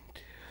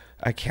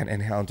 I can't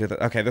inhale and do that.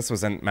 Okay, this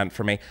wasn't meant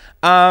for me.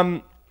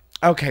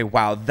 Okay,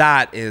 wow.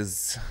 That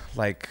is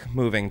like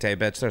moving day,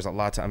 bitch. There's a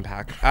lot to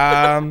unpack.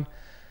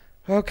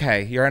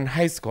 Okay, you're in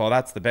high school.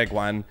 That's the big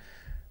one.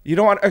 You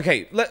don't want...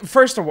 Okay,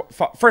 first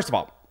of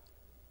all,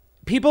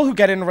 people who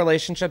get into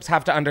relationships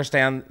have to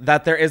understand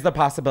that there is the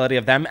possibility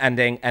of them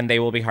ending and they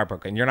will be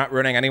heartbroken. You're not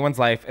ruining anyone's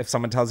life. If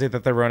someone tells you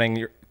that they're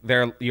ruining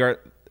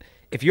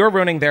if you're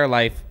ruining their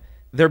life,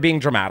 they're being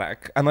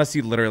dramatic, unless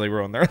you literally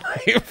ruin their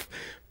life.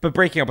 But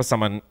breaking up with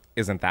someone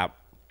isn't that.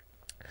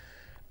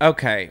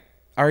 Okay,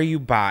 are you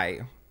bi?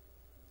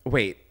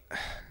 Wait.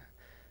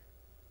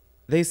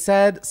 They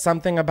said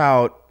something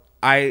about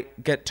I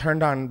get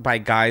turned on by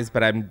guys,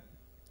 but I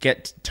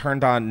get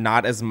turned on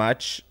not as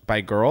much by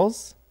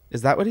girls.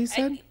 Is that what he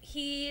said?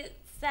 He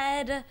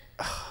said...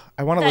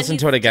 I want to listen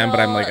to it again, but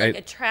I'm like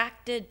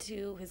attracted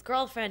to his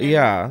girlfriend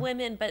and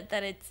women, but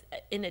that it's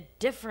in a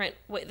different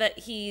way, that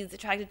he's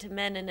attracted to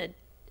men in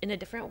a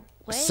different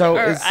way. So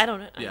I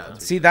don't know. Yeah.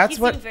 See, that's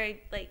what...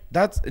 Very, like,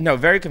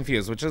 very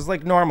confused, which is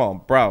like normal,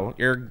 bro.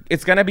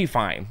 It's going to be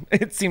fine.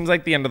 It seems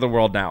like the end of the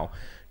world now.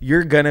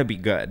 You're going to be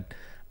good.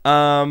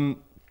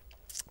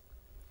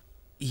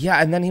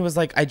 Yeah, and then he was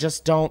like, I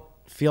just don't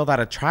feel that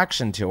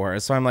attraction to her.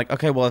 So I'm like,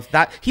 okay, well, if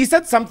that... He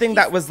said something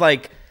that was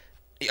like,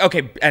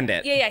 okay, end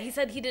it. Yeah, he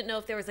said he didn't know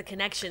if there was a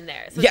connection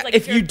there. So yeah, it's like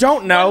if you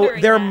don't know,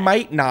 there that,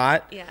 might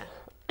not. Yeah.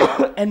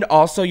 And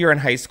also, you're in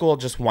high school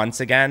just once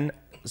again.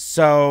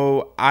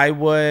 So I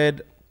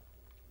would...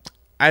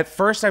 At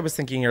first, I was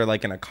thinking you're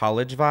like in a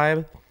college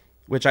vibe,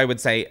 which I would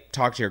say,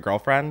 talk to your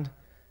girlfriend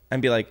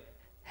and be like,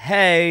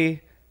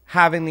 hey...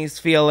 having these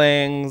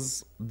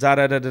feelings,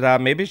 da-da-da-da-da.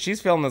 Maybe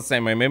she's feeling the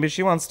same way. Maybe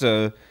she wants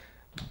to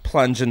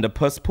plunge into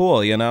puss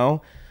pool, you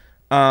know?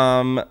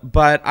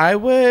 But I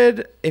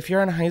would, if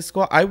you're in high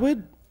school, I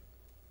would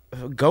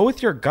go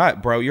with your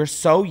gut, bro. You're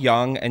so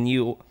young and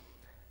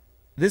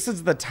this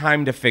is the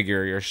time to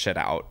figure your shit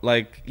out.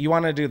 Like, you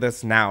want to do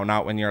this now,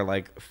 not when you're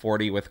like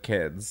 40 with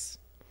kids.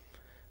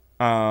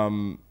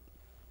 Yeah,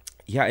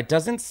 it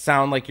doesn't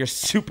sound like you're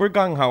super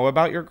gung-ho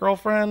about your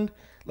girlfriend.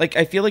 Like,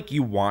 I feel like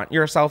you want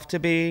yourself to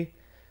be,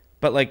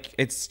 but like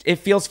it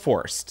feels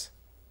forced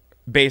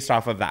based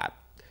off of that.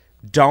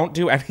 Don't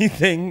do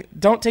anything.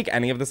 Don't take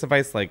any of this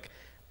advice. Like,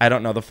 I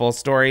don't know the full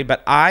story,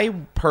 but I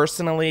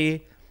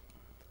personally,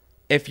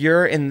 if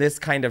you're in this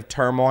kind of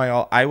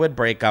turmoil, I would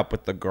break up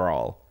with the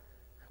girl.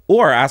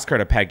 or ask her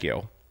to peg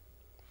you.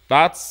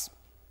 That's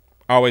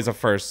always a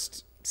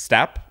first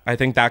step. I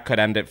think that could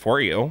end it for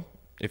you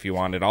if you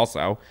wanted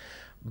also.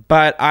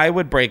 But I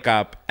would break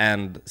up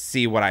and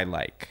see what I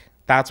like.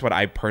 That's what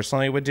I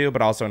personally would do.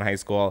 But also in high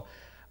school,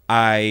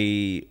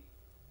 I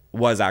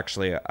was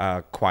actually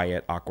a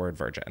quiet, awkward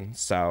virgin.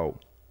 So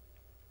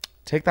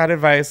take that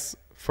advice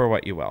for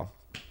what you will.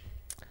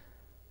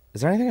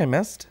 Is there anything I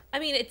missed? I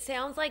mean, it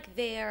sounds like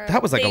they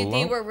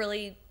were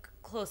really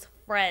close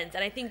friends.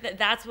 And I think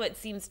that's what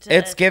seems to...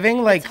 It's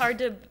giving like... It's hard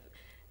to...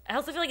 I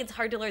also feel like it's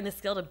hard to learn the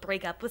skill to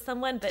break up with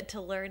someone, but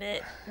to learn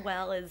it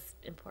well is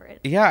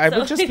important. Yeah, I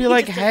would just be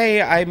like,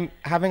 hey, I'm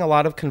having a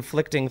lot of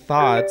conflicting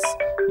thoughts.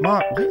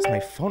 Mom, why is my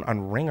phone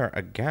on ringer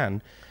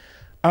again?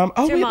 Oh,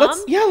 wait,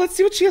 let's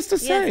see what she has to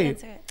say.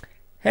 Yes, answer it.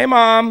 Hey,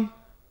 Mom.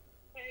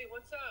 Hey,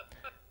 what's up?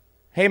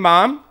 Hey,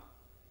 Mom.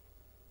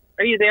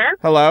 Are you there?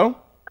 Hello?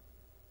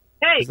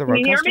 Hey, can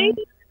you hear me?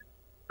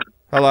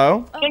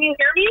 Hello? Can you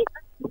hear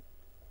me?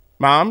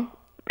 Mom?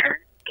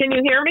 Can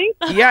you hear me?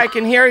 Yeah, I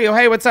can hear you.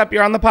 Hey, what's up?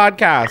 You're on the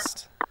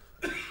podcast.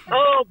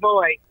 Oh,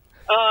 boy.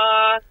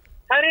 How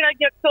did I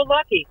get so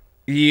lucky?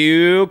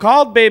 You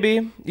called,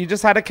 baby. You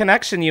just had a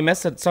connection. You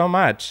miss it so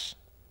much.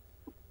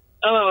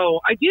 Oh,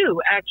 I do,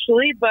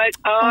 actually. But,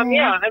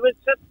 yeah, I was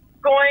just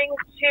going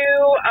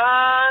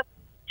to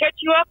catch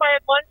you up. I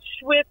had lunch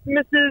with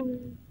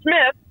Mrs.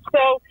 Smith,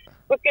 so I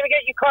was going to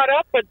get you caught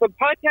up, but the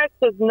podcast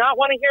does not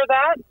want to hear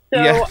that.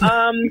 So,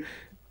 yeah.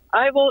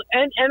 I will,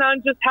 and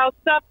I'm just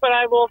housed up, but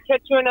I will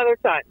catch you another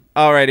time.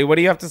 Alrighty, what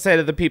do you have to say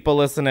to the people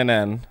listening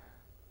in?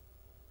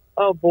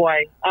 Oh,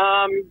 boy.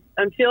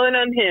 I'm feeling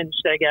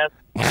unhinged, I guess.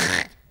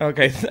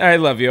 Okay, I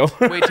love you.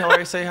 Wait, tell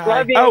her I say hi.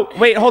 Love you. Oh,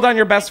 wait, hold on.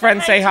 Your best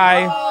friend, say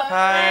hi.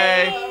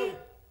 Hi.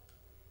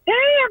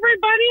 Hey,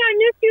 everybody, I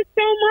miss you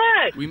so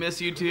much. We miss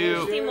you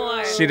too. See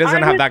more. She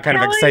doesn't have that kind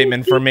of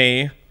excitement for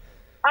me.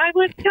 I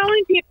was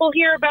telling people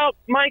here about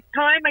my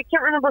time. I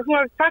can't remember who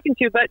I was talking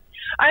to, but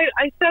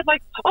I said,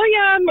 like, oh,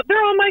 yeah,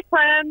 they're all my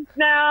friends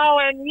now,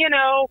 and, you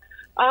know,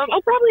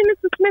 probably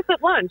Mrs. Smith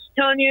at lunch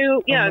telling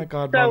you, yeah. Oh, my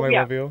God, so, Mom, I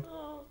love you.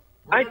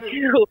 I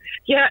do,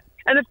 yeah.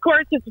 And, of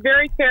course, it's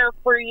very fair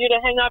for you to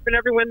hang up and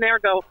everyone there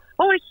go,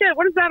 holy shit,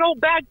 what does that old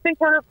bag think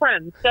we're her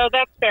friends? So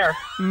that's fair.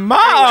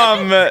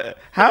 Mom,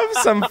 have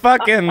some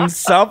fucking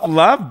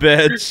self-love,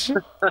 bitch.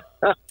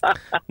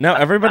 No,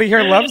 everybody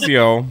here loves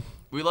you.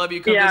 We love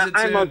you. Come visit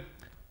too.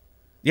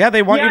 Yeah,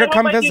 they want you to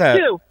come visit.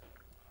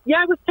 Yeah,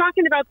 I was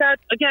talking about that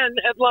again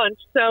at lunch.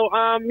 So,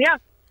 yeah.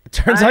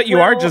 Turns out you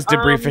are just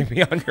debriefing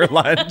me on your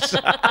lunch.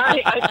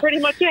 I pretty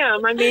much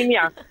am. I mean,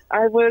 yeah.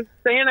 I was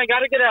saying I got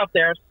to get out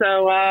there.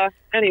 So,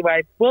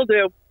 anyway, we'll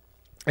do.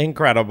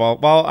 Incredible.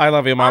 Well, I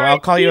love you, Mom. Right, I'll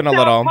call you in a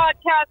little.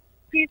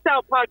 Peace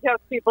out, podcast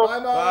people.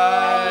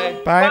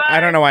 Bye. Bye. I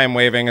don't know why I'm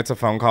waving. It's a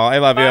phone call. I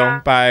love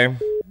you. Bye.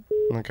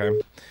 Okay.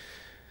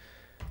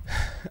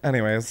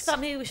 Anyways. I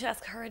thought maybe we should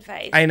ask her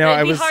advice. I know.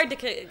 It'd be hard to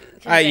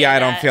convey I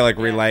don't feel like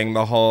relaying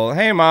the whole,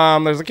 hey,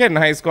 Mom, there's a kid in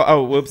high school.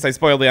 Oh, whoops. I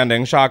spoiled the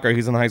ending. Shocker.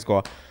 He's in high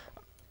school.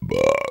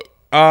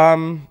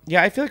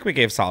 Yeah, I feel like we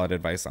gave solid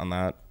advice on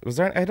that.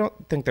 I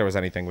don't think there was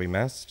anything we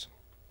missed.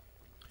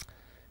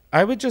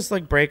 I would just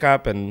like break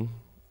up and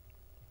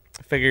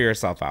figure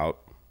yourself out.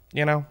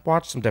 You know,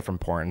 watch some different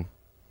porn.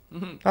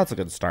 That's a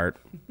good start.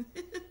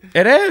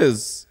 It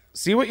is.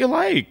 See what you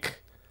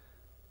like.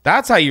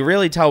 That's how you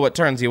really tell what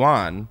turns you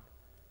on.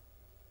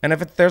 And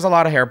if there's a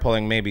lot of hair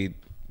pulling, maybe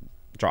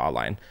draw a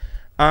line.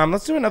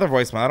 Let's do another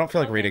voicemail. I don't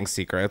feel like reading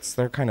secrets.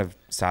 They're kind of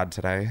sad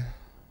today.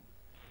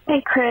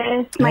 Hey,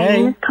 Chris. My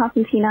name is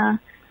Constantina.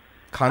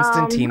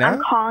 Constantina?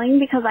 I'm calling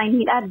because I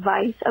need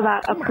advice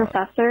about a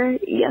professor.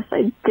 Yes,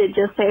 I did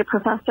just say a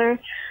professor.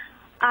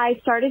 I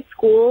started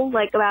school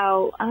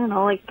about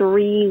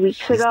 3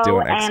 weeks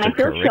ago, and I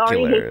feel like she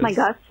already hates my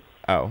guts.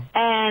 Oh.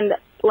 And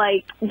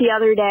the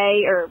other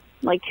day, or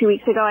 2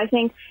 weeks ago, I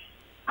think,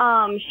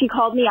 she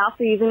called me out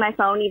for using my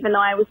phone, even though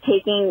I was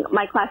taking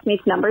my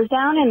classmates' numbers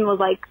down, and was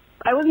like,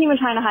 I wasn't even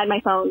trying to hide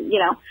my phone, you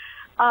know.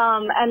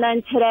 And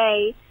then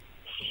today,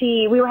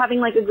 we were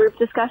having a group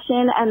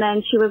discussion, and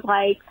then she was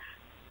like,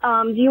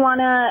 do you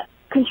want to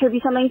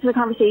contribute something to the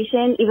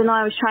conversation? Even though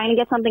I was trying to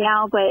get something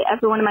out, but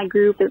everyone in my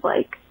group is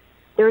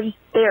they were just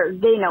there.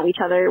 They know each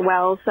other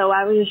well, so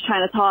I was just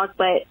trying to talk,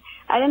 but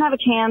I didn't have a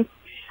chance.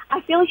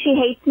 I feel like she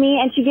hates me,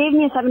 and she gave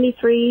me a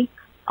 73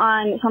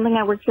 on something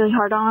I worked really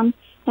hard on,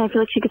 and I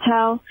feel like she could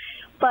tell.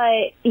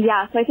 But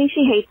yeah, so I think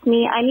she hates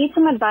me. I need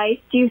some advice.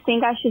 Do you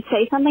think I should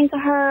say something to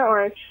her,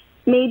 or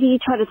maybe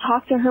try to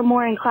talk to her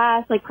more in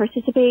class,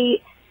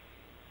 participate?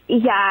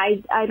 Yeah,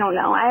 I don't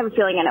know. I have a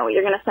feeling I know what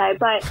you're going to say,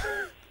 but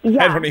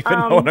yeah. I don't even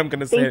know what I'm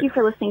going to say. Thank you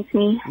for listening to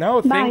me.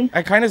 No, Bye.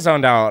 I kind of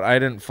zoned out. I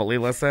didn't fully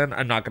listen.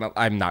 I'm not going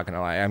to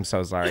lie. I'm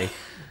so sorry.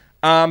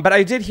 But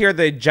I did hear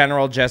the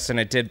general gist, and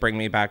it did bring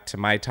me back to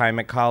my time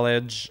at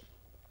college.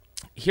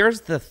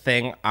 Here's the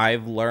thing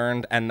I've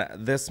learned, and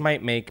this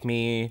might make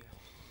me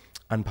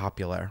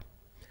unpopular.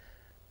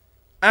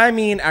 I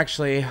mean,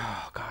 actually,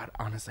 oh God,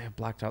 honestly, I've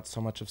blacked out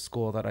so much of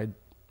school that I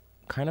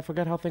kind of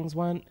forget how things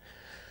went.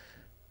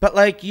 But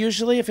like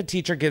usually if a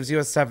teacher gives you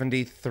a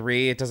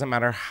 73, it doesn't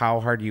matter how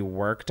hard you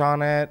worked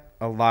on it.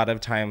 A lot of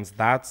times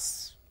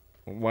that's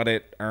what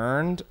it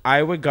earned.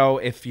 I would go,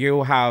 if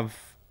you have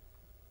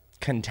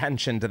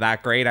contention to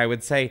that grade, I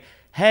would say,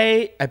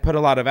 hey, I put a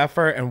lot of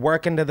effort and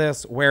work into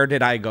this. Where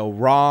did I go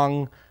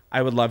wrong?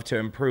 I would love to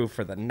improve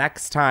for the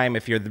next time.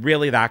 If you're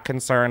really that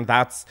concerned,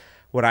 that's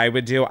what I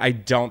would do. I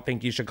don't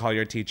think you should call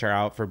your teacher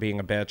out for being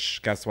a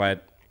bitch. Guess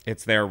what?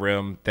 It's their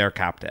room, their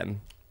captain.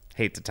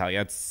 Hate to tell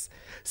you, it's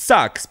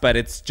sucks, but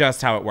it's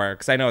just how it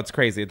works. I know it's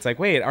crazy. It's like,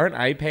 wait, aren't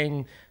I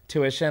paying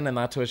tuition and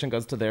that tuition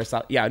goes to their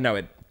side? Yeah, no,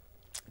 it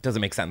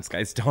doesn't make sense,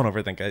 guys. Don't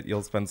overthink it.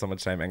 You'll spend so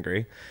much time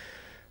angry.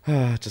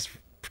 Just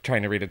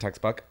trying to read a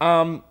textbook.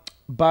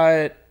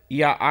 But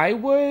yeah, I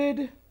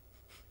would.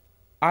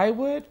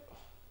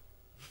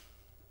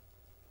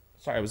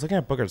 Sorry, I was looking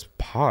at Booger's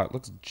paw. It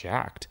looks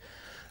jacked.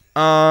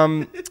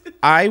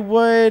 I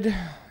would.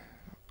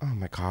 Oh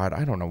my God,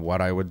 I don't know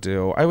what I would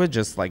do. I would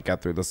just like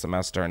get through the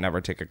semester and never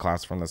take a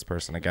class from this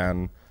person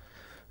again.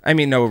 I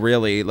mean, no,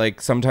 really.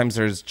 Like sometimes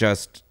there's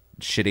just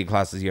shitty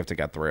classes you have to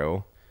get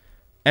through.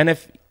 And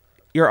if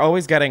you're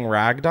always getting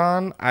ragged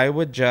on, I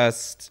would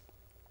just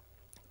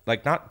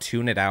like not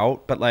tune it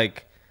out, but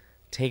like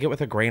take it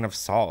with a grain of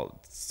salt.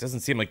 It doesn't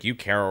seem like you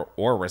care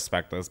or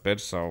respect this bitch,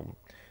 so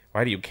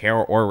why do you care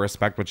or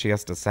respect what she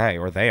has to say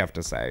or they have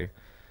to say?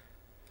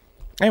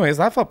 Anyways,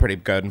 that felt pretty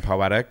good and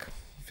poetic.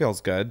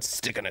 Feels good.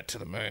 Sticking it to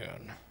the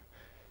man.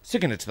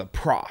 Sticking it to the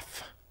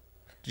prof.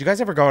 Did you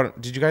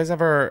guys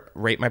ever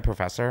rate my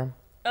professor?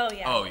 Oh,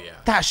 yeah. Oh, yeah.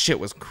 That shit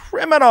was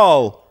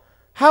criminal.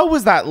 How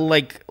was that,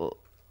 like,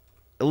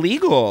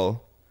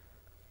 illegal?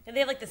 And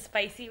they have, like, the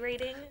spicy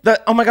rating?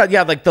 Oh, my God,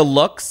 yeah, like, the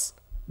looks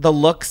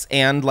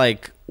and,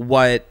 like,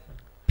 what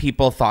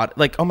people thought.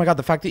 Like, oh, my God,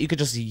 the fact that you could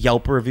just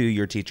Yelp review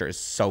your teacher is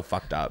so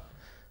fucked up.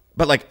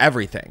 But, like,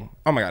 everything.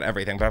 Oh, my God,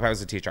 everything. But if I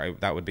was a teacher,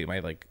 that would be my,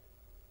 like,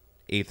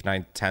 8th,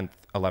 9th, 10th,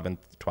 11th,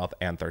 12th,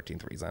 and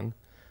 13th reason.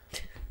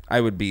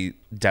 I would be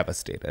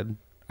devastated.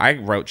 I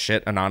wrote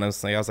shit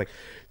anonymously. I was like,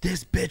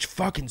 this bitch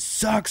fucking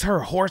sucks.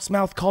 Her horse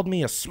mouth called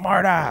me a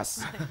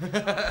smartass.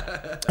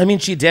 I mean,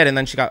 she did, and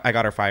then I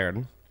got her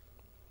fired.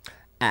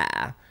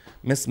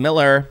 Miss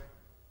Miller,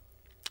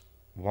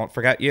 won't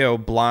forget you.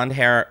 Blonde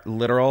hair,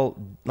 literal,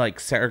 like,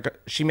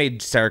 she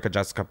made Sarah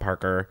Jessica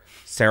Parker.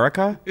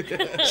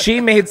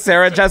 She made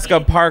Sarah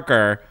Jessica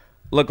Parker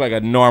look like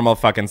a normal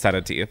fucking set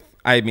of teeth.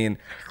 I mean,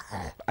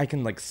 I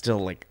can like still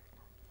like,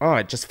 oh,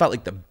 it just felt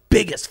like the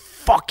biggest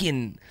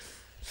fucking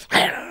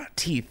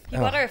teeth. You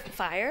got her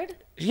fired?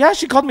 Yeah,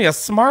 she called me a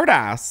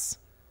smartass.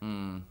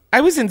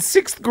 I was in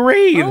 6th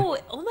grade.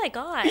 Oh my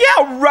God.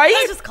 Yeah, right?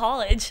 That was just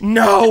college.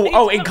 No.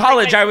 Oh, in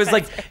college, I was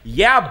like,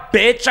 yeah,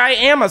 bitch, I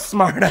am a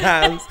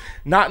smartass.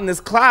 Not in this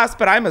class,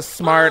 but I'm a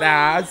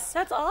smartass.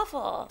 That's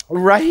awful.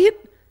 Right?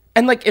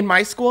 And like in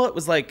my school, it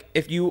was like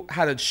if you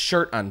had a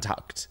shirt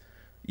untucked,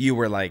 you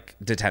were like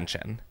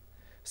detention.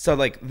 So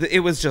like it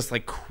was just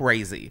like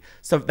crazy.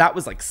 So that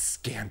was like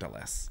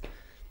scandalous.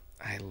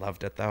 I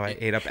loved it though. I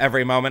ate up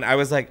every moment. I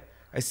was like,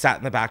 I sat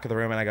in the back of the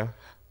room and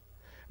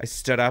I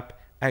stood up.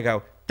 I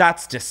go,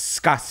 that's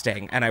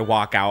disgusting. And I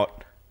walk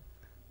out.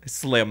 I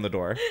slam the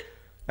door.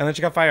 And then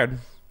she got fired.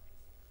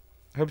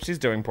 I hope she's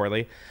doing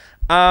poorly.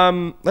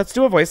 Let's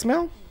do a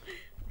voicemail.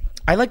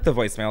 I like the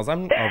voicemails.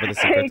 I'm over the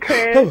secrets.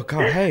 Hey, Chris. Oh,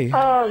 God, hey.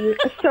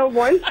 So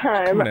one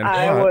time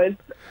I was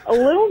a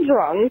little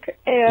drunk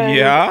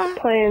and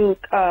playing,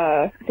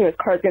 I think it was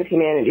Cards Against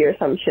Humanity or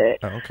some shit.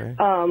 Oh, okay.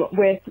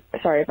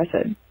 Sorry if I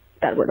said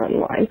that word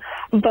online,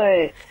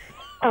 but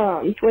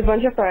with a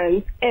bunch of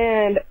friends,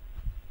 and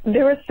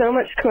there was so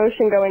much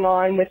commotion going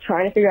on with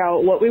trying to figure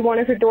out what we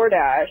wanted for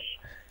DoorDash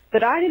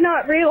that I did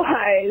not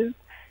realize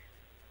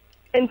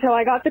until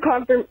I got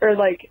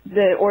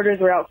the orders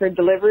were out for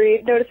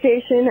delivery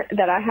notification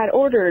that I had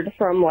ordered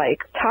from like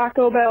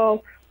Taco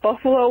Bell,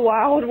 Buffalo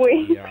Wild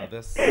Wings,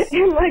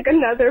 and like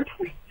another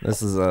place.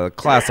 This is a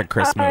classic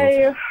Chris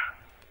move.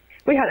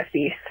 We had a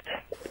feast,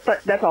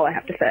 but that's all I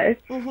have to say.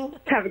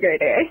 Have a great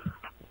day.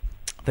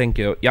 Thank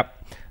you.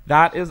 Yep.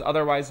 That is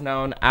otherwise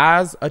known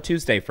as a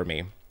Tuesday for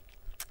me.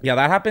 Yeah,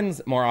 that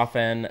happens more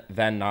often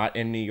than not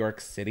in New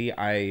York City.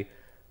 I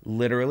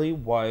literally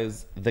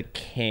was the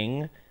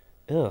king.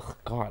 Ugh,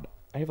 God.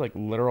 I have like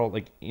literal,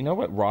 like, you know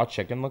what raw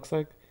chicken looks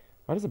like?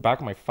 Why does the back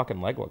of my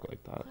fucking leg look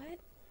like that? What?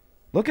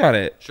 Look at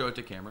it. Show it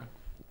to camera.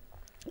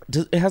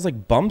 It has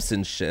like bumps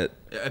and shit.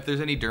 If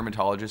there's any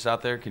dermatologists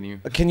out there, can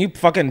you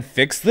fucking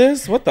fix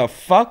this? What the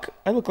fuck?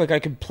 I look like I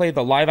could play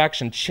the live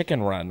action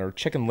Chicken Run or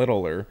Chicken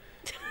Little or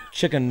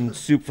Chicken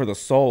Soup for the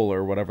Soul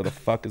or whatever the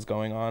fuck is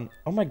going on.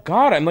 Oh my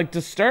God, I'm like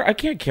disturbed. I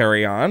can't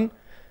carry on. I'm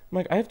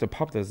like, I have to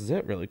pop this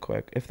zit really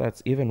quick if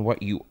that's even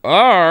what you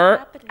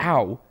are.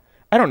 Ow.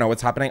 I don't know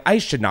what's happening. I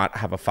should not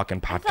have a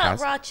fucking podcast. I thought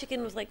raw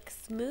chicken was like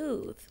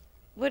smooth.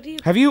 What do you?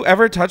 Have you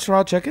ever touched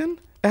raw chicken?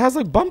 It has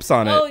like bumps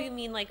on it. Oh, you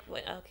mean like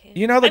what? Okay.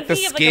 You know, like the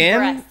skin,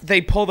 like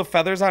they pull the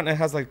feathers out and it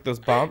has like those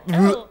bumps.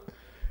 Oh.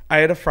 I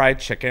had a fried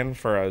chicken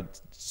for a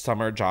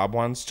summer job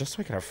once just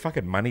so I could have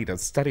fucking money to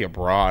study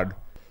abroad.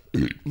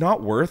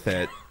 Not worth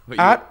it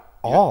at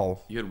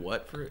all. You had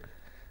what for it?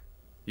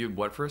 You had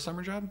what for a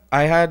summer job?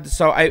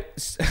 The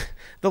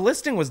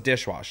listing was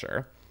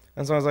dishwasher.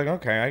 And so I was like,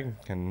 okay,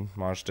 I can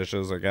wash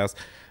dishes, I guess.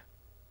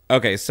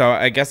 Okay, so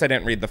I guess I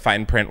didn't read the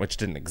fine print, which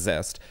didn't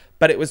exist.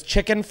 But it was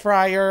chicken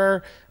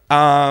fryer.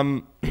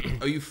 Oh,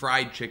 you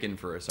fried chicken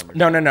for a summer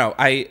job? No.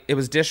 It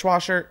was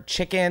dishwasher,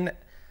 chicken.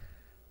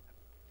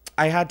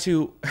 I had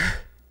to...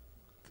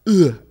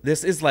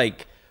 This is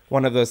like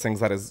one of those things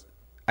that is,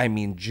 I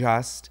mean,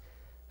 just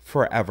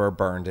forever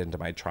burned into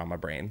my trauma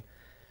brain.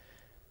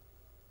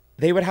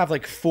 They would have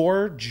like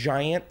 4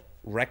 giant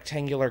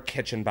rectangular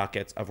kitchen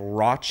buckets of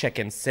raw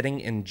chicken sitting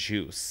in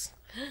juice.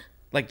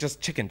 Like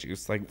just chicken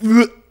juice. Like...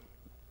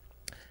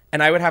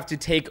 And I would have to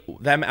take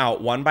them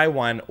out one by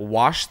one,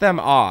 wash them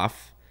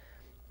off,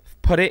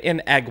 put it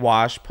in egg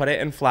wash, put it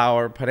in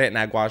flour, put it in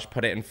egg wash,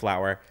 put it in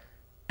flour,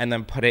 and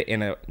then put it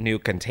in a new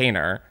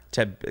container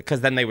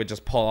because then they would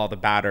just pull all the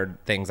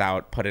battered things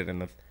out, put it in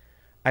the...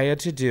 I had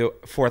to do...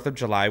 4th of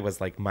July was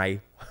like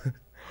my...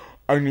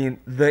 I mean,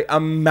 the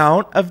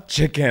amount of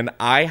chicken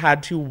I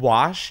had to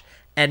wash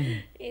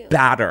and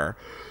batter.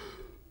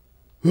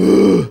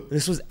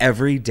 This was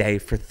every day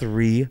for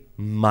 3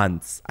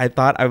 months. I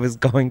thought I was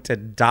going to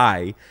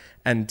die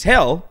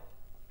until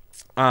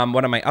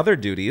one of my other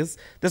duties.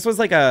 This was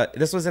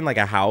in like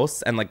a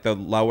house, and like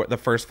the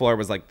first floor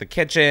was like the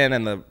kitchen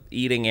and the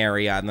eating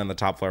area, and then the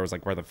top floor was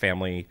like where the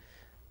family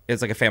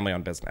is, like a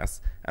family-owned business,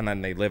 and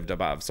then they lived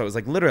above. So it was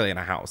like literally in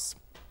a house.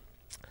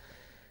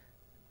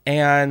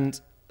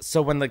 And so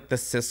when like the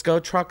Cisco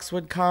trucks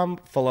would come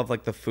full of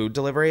like the food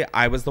delivery,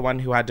 I was the one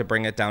who had to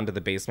bring it down to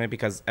the basement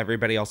because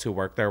everybody else who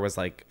worked there was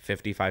like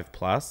 55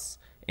 plus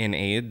in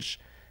age,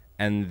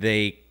 and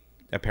they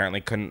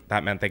apparently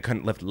that meant they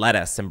couldn't lift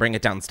lettuce and bring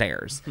it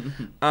downstairs.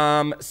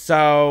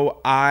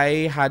 So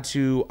I had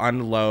to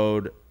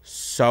unload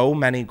so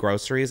many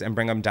groceries and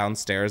bring them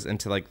downstairs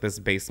into like this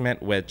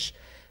basement, which,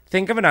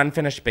 think of an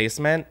unfinished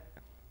basement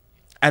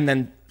and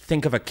then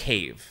think of a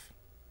cave.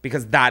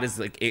 Because that is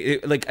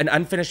like an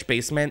unfinished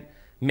basement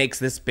makes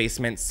this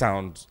basement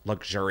sound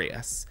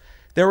luxurious.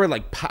 There were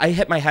like, I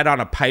hit my head on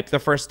a pipe the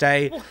first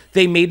day.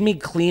 They made me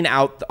clean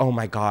out. Oh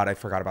my God, I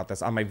forgot about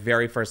this. On my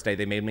very first day,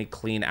 they made me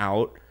clean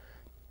out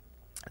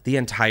the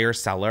entire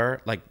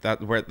cellar. Like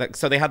that,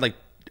 so they had like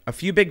a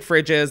few big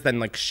fridges,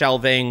 then like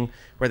shelving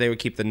where they would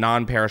keep the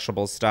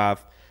non-perishable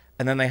stuff.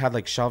 And then they had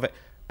like shelving.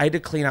 I had to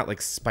clean out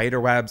like spider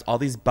webs, all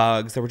these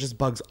bugs. There were just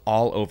bugs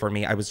all over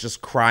me. I was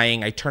just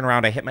crying. I turned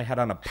around. I hit my head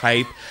on a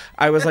pipe.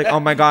 I was like, oh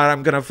my God,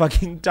 I'm going to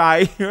fucking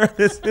die here.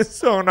 This is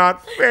so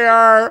not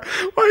fair.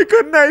 Why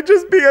couldn't I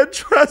just be a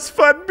trust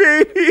fund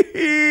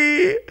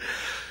baby?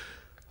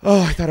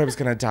 Oh, I thought I was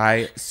going to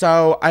die.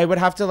 So I would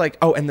have to like,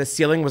 and the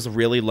ceiling was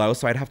really low.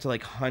 So I'd have to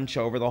like hunch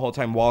over the whole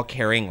time while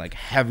carrying like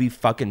heavy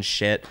fucking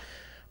shit.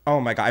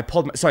 Oh my God.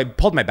 I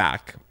pulled my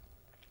back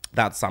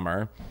that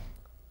summer.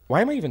 Why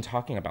am I even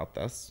talking about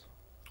this?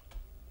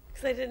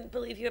 Because I didn't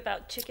believe you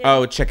about chicken.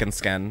 Oh, chicken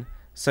skin.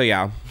 So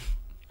yeah.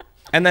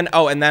 And then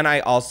I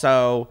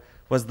also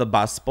was the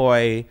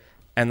busboy,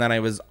 and then I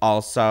was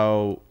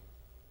also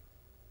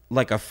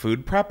like a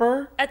food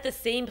prepper. At the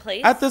same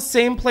place? At the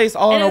same place,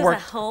 all in a work. It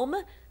was a home?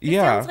 It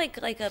sounds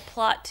like a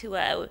plot to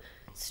a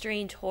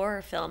strange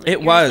horror film.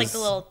 It was. Like the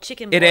little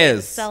chicken boy in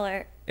the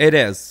cellar. It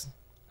is.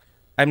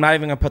 I'm not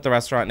even going to put the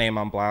restaurant name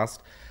on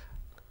blast.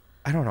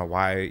 I don't know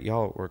why.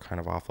 Y'all were kind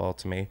of awful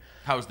to me.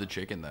 How was the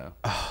chicken, though?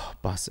 Oh,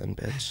 bussin',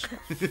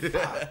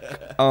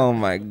 bitch. Oh,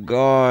 my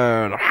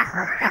God.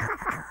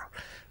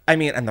 I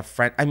mean, and the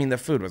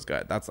food was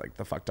good. That's, like,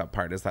 the fucked up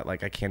part is that,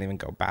 like, I can't even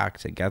go back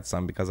to get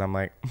some because I'm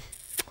like,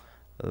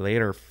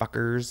 later,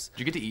 fuckers. Did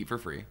you get to eat for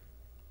free?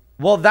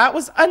 Well, that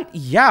was,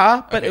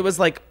 yeah, but okay. It was,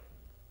 like,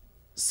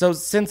 so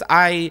since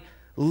I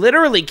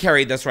literally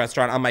carried this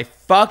restaurant on my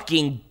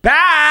fucking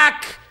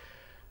back,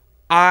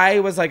 I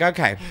was like,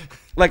 okay.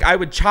 Like I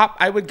would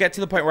get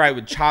to the point where I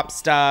would chop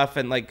stuff,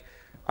 and like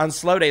on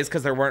slow days,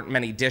 because there weren't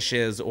many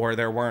dishes or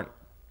there weren't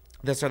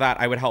this or that,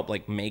 I would help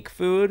like make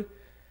food.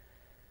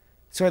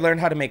 So I learned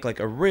how to make like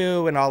a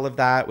roux and all of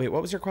that. Wait,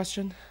 what was your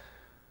question?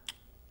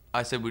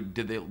 I said,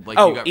 did they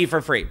like? Eat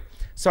for free.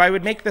 So I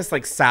would make this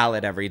like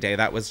salad every day.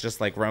 That was just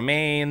like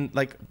romaine,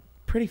 like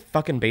pretty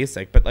fucking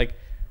basic. But like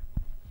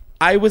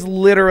I was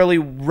literally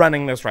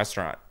running this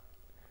restaurant.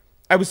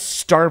 I was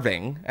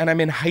starving, and I'm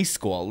in high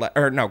school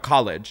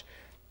college.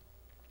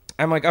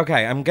 I'm like,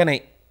 okay, I'm going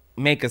to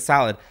make a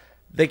salad.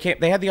 They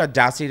had the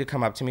audacity to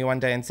come up to me one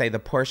day and say the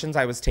portions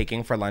I was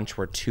taking for lunch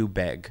were too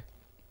big.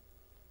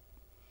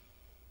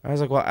 I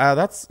was like, well,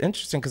 that's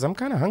interesting because I'm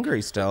kind of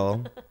hungry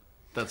still.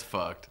 That's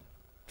fucked.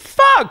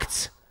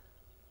 Fucked!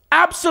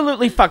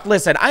 Absolutely fucked.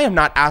 Listen, I am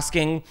not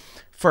asking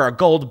for a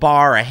gold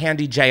bar, a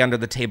handy J under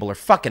the table, or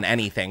fucking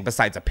anything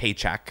besides a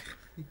paycheck.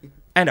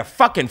 And a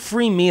fucking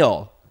free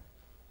meal.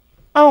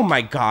 Oh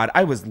my God,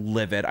 I was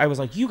livid. I was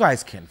like, you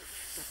guys can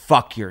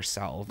fuck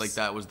yourselves. Like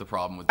that was the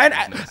problem with the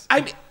business.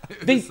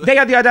 They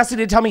had the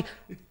audacity to tell me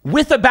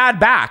with a bad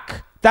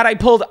back that I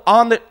pulled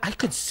on I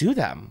could sue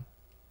them.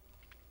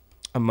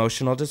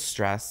 Emotional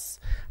distress.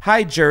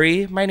 Hi,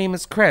 jury. My name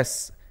is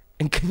Chris.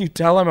 And can you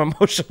tell I'm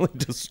emotionally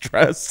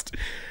distressed?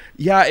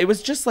 Yeah, it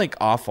was just like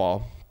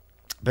awful.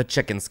 But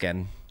chicken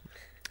skin.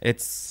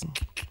 It's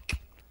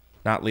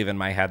not leaving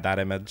my head, that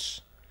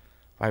image.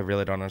 I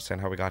really don't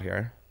understand how we got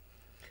here.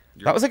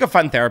 That was like a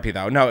fun therapy,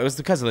 though. No, it was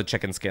because of the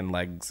chicken skin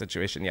leg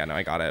situation. Yeah, no,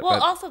 I got it.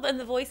 Well, also, in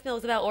the voicemail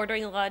was about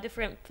ordering a lot of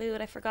different food.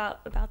 I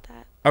forgot about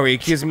that. Oh, are you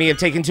accusing me of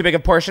taking too big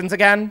of portions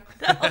again?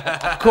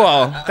 No.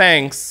 Cool,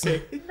 thanks. No.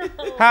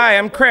 Hi,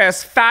 I'm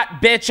Chris, fat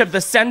bitch of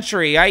the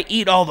century. I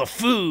eat all the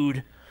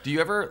food. Do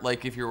you ever,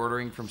 like, if you're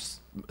ordering from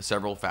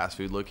several fast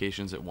food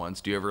locations at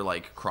once, do you ever,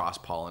 like,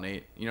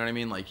 cross-pollinate? You know what I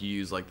mean? Like, you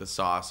use, like, the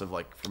sauce of,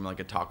 like, from, like,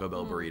 a Taco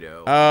Bell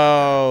burrito.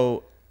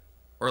 Oh.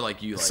 Or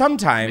like you like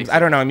sometimes I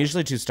don't know. I'm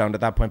usually too stoned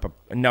at that point, but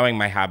knowing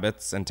my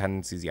habits and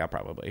tendencies, yeah,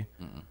 probably.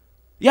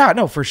 Yeah,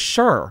 no, for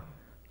sure.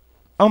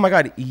 Oh my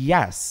god,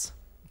 yes.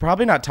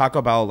 Probably not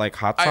Taco Bell like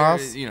hot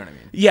sauce. You know what I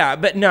mean? Yeah,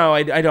 but no,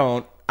 I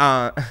don't.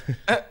 I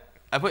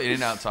put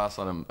In-N-Out sauce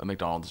on a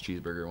McDonald's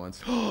cheeseburger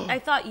once. I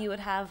thought you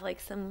would have like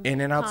some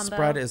In-N-Out combo.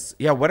 spread is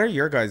What are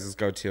your guys'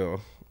 go-to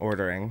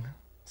ordering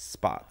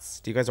spots?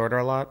 Do you guys order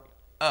a lot?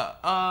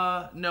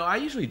 No, I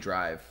usually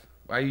drive.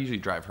 I usually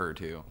drive her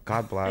too.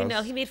 God bless. I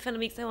know, he made fun of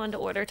me because I wanted to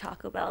order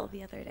Taco Bell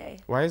the other day.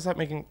 Why is that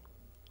making?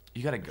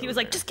 You gotta go. He was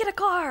like, just get a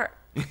car.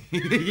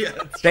 Yeah,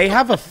 they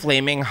have a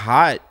flaming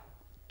hot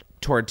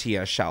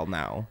tortilla shell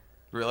now.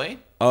 Really?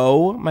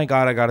 Oh my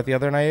god, I got it the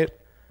other night.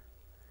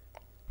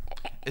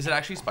 Is it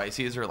actually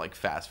spicy? Is it like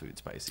fast food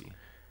spicy?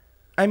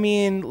 I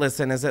mean,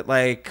 listen, is it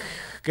like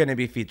gonna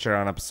be featured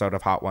on an episode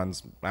of Hot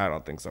Ones? I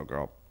don't think so,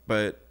 girl.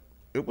 But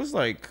it was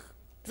like.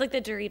 It's like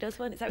the Doritos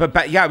one. Is that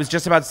but yeah, I was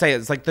just about to say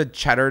it's like the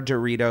cheddar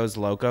Doritos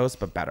Locos,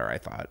 but better. I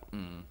thought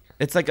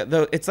it's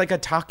like a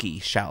Taki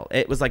shell.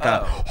 It was like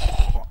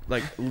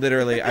like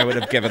literally. I would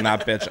have given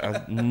that bitch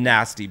a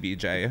nasty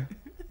BJ.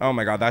 Oh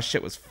my god, that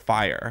shit was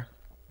fire.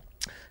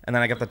 And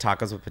then I get the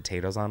tacos with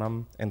potatoes on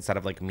them instead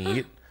of like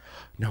meat.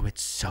 No,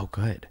 it's so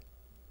good.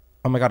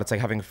 Oh my god, it's like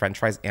having French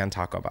fries and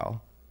Taco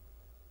Bell.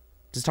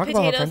 Does Taco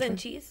Bell have French and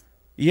fries? cheese?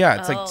 Yeah,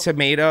 it's like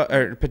tomato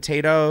or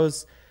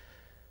potatoes.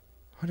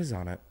 What is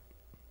on it?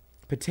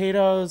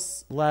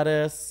 Potatoes,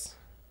 lettuce,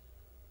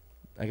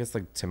 I guess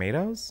like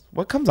tomatoes.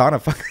 What comes on a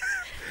fucking?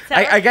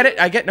 I get it.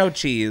 I get no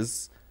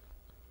cheese,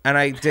 and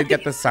I did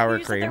get the sour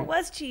cream. There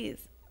was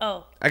cheese.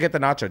 Oh. I get the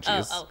nacho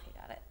cheese. Oh, okay,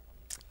 got it.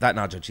 That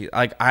nacho cheese,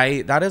 like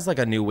that is like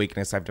a new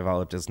weakness I've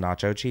developed is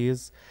nacho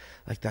cheese,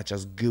 like that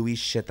just gooey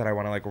shit that I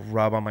want to like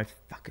rub on my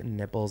fucking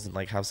nipples and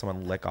like have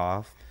someone lick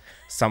off.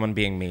 Someone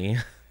being me.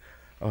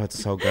 Oh,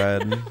 it's so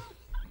good.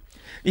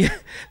 Yeah.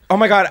 Oh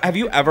my god, have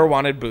you ever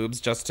wanted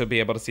boobs just to be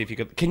able to see if you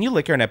could? Can you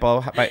lick your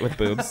nipple with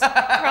boobs?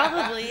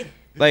 Probably.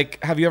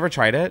 Like, have you ever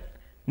tried it?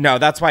 No,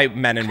 that's why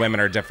men and women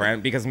are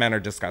different because men are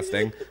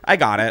disgusting. I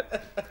got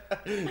it.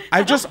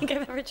 I don't think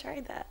I've ever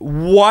tried that.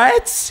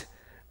 What?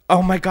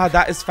 Oh my god,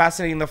 that is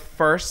fascinating. The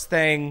first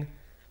thing.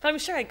 But I'm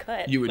sure I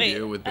could. You would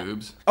do with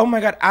boobs? Oh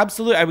my god,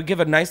 absolutely. I would give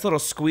a nice little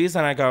squeeze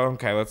and I go,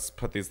 okay, let's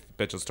put these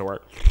bitches to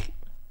work.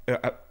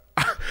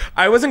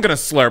 I wasn't going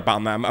to slurp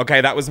on them,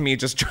 okay? That was me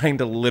just trying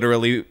to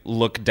literally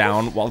look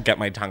down while get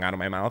my tongue out of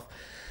my mouth.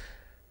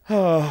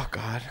 Oh,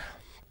 God.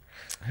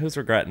 Who's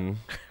regretting?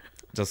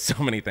 Just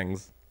so many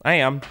things. I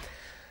am.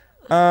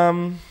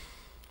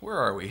 Where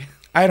are we?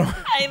 I don't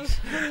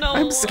know.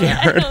 I'm scared.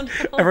 I don't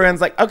know.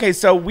 Everyone's like, okay,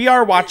 so we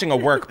are watching a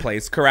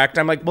workplace, correct?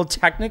 I'm like, well,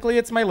 technically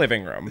it's my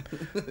living room.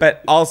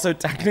 But also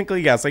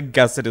technically, yes, I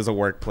guess it is a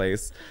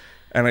workplace.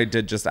 And I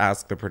did just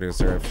ask the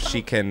producer if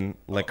she can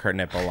lick her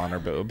nipple on her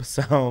boob.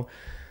 So,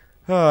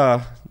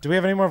 do we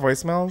have any more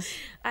voicemails?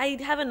 I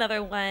have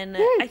another one.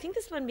 I think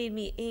this one made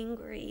me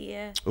angry.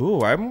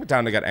 Ooh, I'm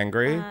down to get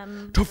angry.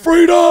 To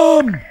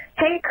freedom!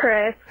 Hey,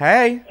 Chris.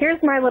 Hey. Here's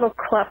my little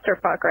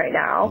clusterfuck right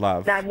now.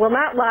 Love. I will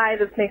not lie,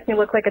 this makes me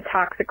look like a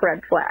toxic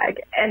red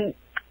flag. And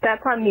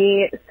that's on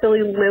me,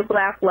 silly live,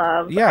 laugh,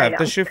 love. Yeah, if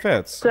the shoe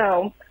fits.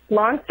 So,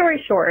 long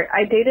story short,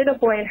 I dated a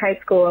boy in high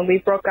school and we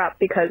broke up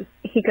because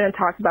he couldn't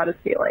talk about his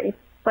feelings,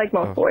 like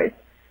most boys.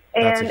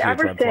 And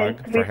ever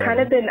since, we've kind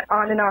of been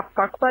on and off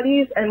fuck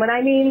buddies. And when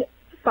I mean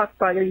fuck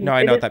buddies, no,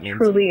 I know it what that is means.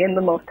 Truly in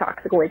the most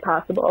toxic way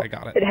possible. I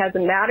got it. It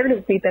hasn't mattered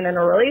if we've been in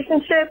a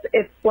relationship.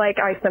 It's like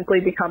I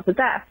simply become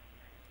possessed.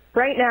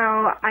 Right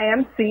now, I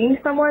am seeing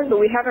someone, but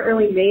we haven't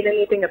really made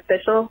anything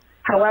official.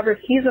 However,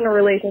 he's in a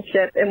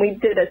relationship, and we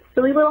did a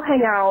silly little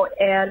hangout,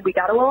 and we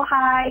got a little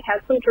high,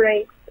 had some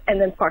drinks, and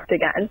then fucked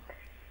again.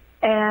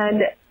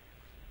 And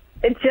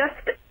it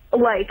just,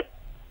 like,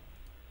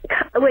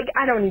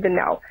 I don't even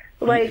know.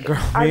 Like,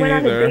 Girl, I went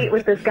on neither. a date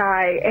with this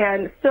guy,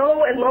 and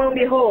lo and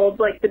behold,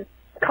 like, the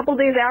couple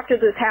days after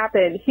this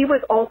happened, he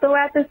was also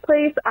at this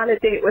place on a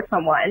date with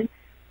someone.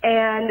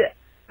 And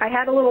I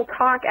had a little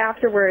talk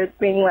afterwards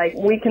being like,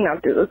 we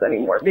cannot do this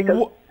anymore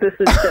because this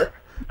is just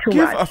too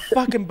Give much. a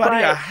fucking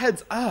buddy a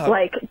heads up.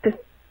 Like, this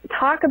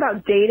talk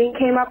about dating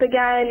came up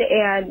again,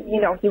 and,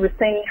 you know, he was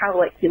saying how,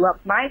 like, he loves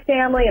my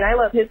family, and I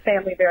love his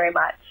family very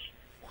much.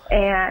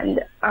 And,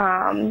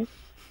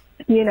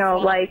 you know,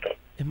 like,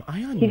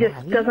 he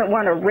just doesn't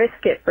want to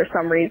risk it for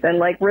some reason,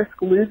 like, risk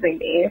losing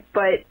me.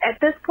 But at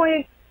this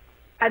point,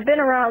 I've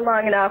been around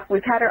long enough.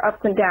 We've had our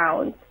ups and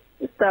downs.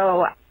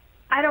 So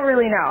I don't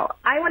really know.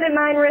 I wouldn't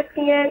mind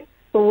risking it,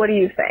 but what do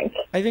you think?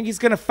 I think he's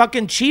gonna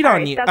fucking cheat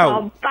on you. That's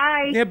all.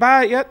 Bye. Yeah,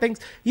 bye. Yeah, thanks.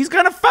 He's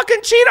gonna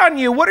fucking cheat on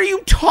you. What are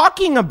you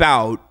talking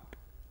about?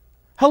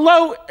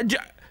 Hello?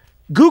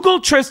 Google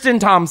Tristan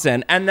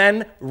Thompson and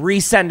then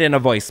resend in a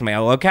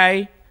voicemail,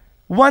 okay?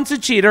 Once a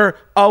cheater,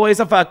 always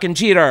a fucking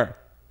cheater.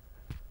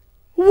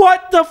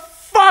 What the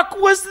fuck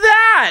was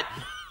that?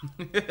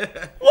 What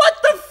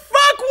the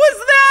fuck was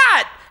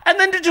that? And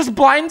then to just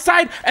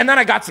blindside, and then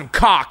I got some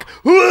cock.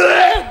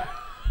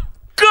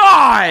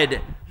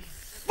 God!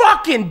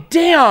 Fucking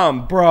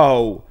damn,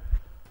 bro.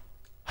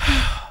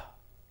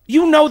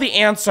 You know the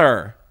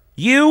answer.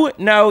 You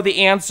know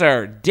the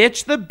answer.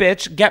 Ditch the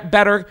bitch, get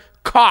better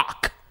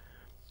cock.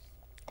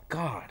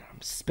 God,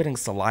 I'm spitting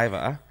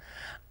saliva.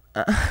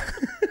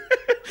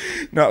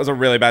 No, it was a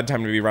really bad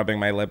time to be rubbing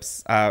my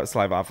lips,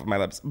 saliva off of my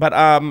lips. But,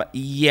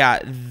 yeah.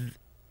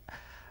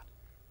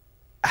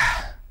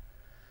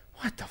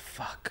 What the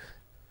fuck?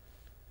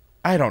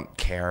 I don't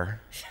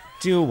care.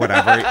 Do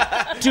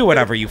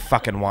whatever you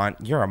fucking want.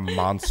 You're a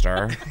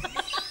monster.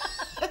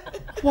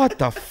 What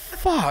the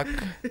fuck?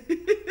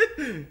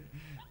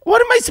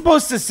 What am I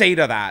supposed to say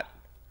to that?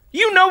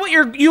 You know what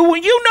you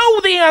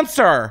know the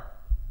answer.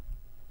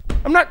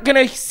 I'm not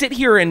gonna sit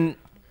here and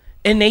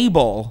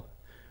enable.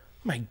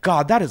 My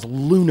God, that is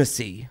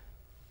lunacy.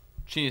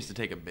 She needs to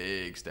take a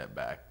big step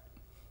back.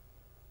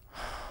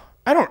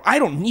 I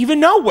don't even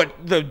know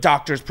what the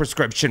doctor's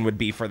prescription would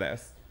be for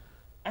this.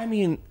 I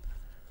mean,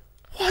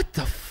 what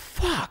the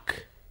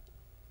fuck?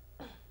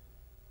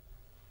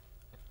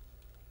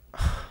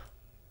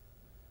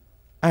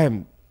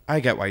 I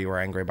get why you were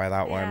angry by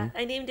that one.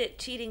 I named it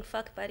Cheating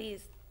Fuck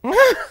Buddies.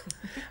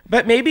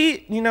 But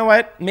maybe, you know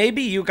what?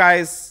 Maybe you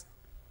guys...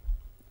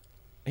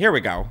 Here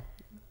we go.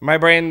 My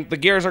brain, the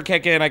gears are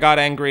kicking. I got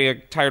angry. I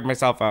tired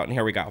myself out, and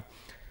here we go.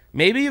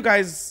 Maybe you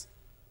guys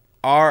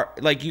are...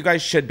 Like, you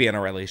guys should be in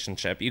a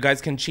relationship. You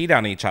guys can cheat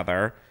on each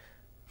other.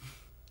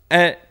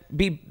 And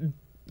be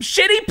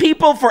shitty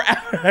people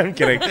forever. I'm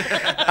kidding.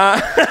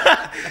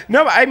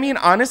 No, I mean,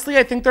 honestly,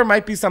 I think there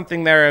might be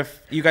something there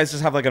if you guys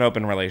just have, like, an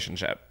open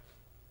relationship.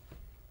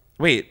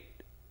 Wait.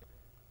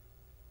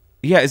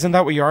 Yeah, isn't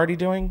that what you're already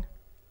doing?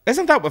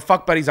 Isn't that what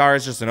fuck buddies are?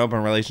 Is just an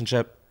open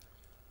relationship?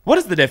 What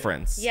is the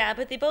difference? Yeah,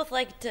 but they both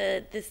like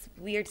this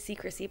weird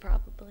secrecy,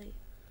 probably.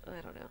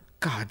 I don't know.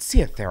 God, see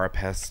a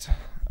therapist.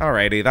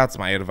 Alrighty, that's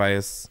my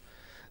advice.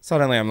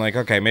 Suddenly I'm like,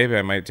 okay, maybe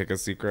I might take a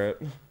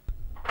secret.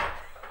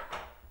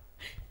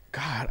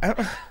 God, what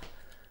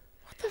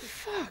the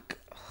fuck?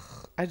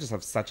 I just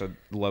have such a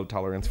low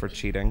tolerance for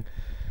cheating.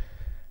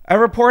 I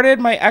reported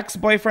my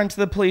ex-boyfriend to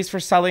the police for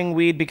selling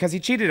weed because he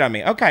cheated on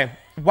me. Okay.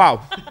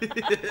 Wow.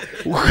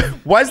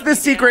 Was the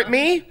secret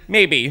me?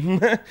 Maybe. I'm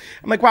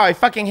like, wow, I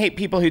fucking hate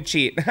people who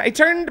cheat. I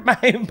turned my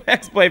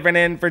ex-boyfriend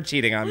in for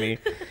cheating on me.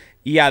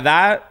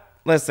 Yeah,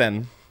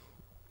 listen.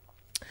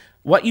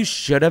 What you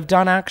should have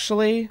done,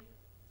 actually,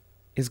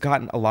 is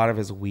gotten a lot of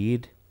his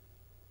weed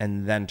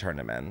and then turn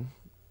him in.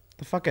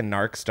 The fucking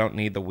narcs don't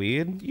need the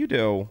weed. You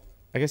do.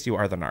 I guess you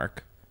are the narc.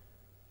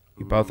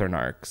 You both are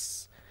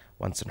narcs.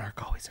 Once a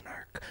narc, always a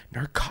narc.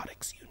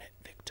 Narcotics unit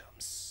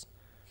victims.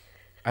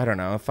 I don't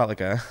know. It felt like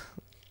a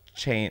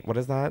chain. What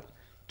is that?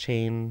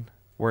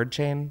 Word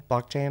chain?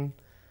 Blockchain?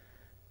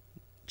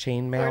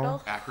 Chain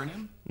mail?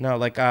 Acronym? No,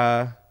 like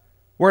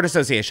word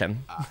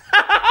association.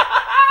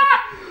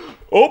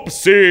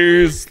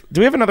 Oopsies.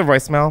 Do we have another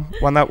voicemail?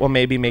 One that will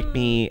maybe make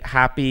me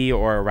happy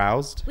or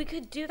aroused? We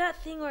could do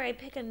that thing where I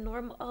pick a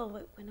normal... Oh,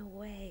 it went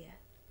away.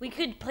 We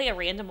could play a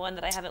random one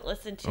that I haven't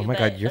listened to. Oh my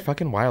God, you're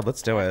fucking wild.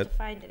 Let's do it. To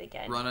find it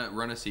again.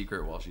 Run a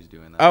secret while she's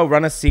doing that. Oh,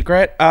 run a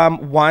secret.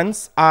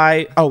 Once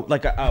I God,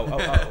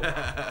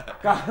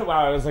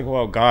 wow, I was like,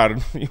 whoa,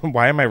 God,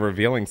 why am I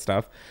revealing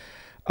stuff?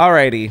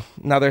 Alrighty,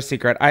 another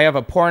secret. I have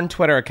a porn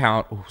Twitter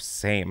account. Ooh,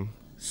 same.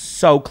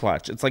 So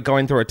clutch. It's like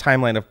going through a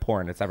timeline of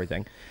porn. It's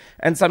everything.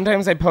 And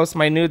sometimes I post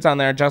my nudes on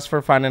there just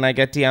for fun, and I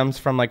get DMs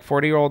from like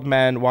 40-year-old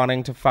men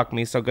wanting to fuck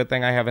me. So good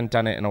thing I haven't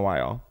done it in a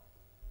while.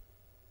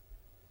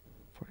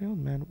 40-year-old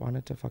men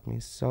wanted to fuck me.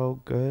 So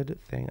good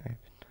thing I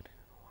haven't done it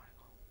in a while.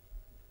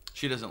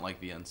 She doesn't like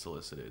the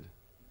unsolicited.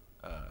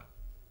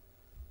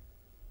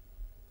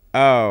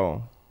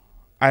 Oh,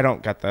 I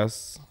don't get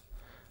this.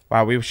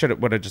 Wow,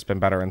 would have just been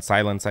better in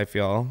silence, I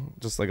feel.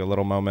 Just like a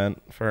little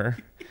moment for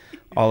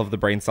all of the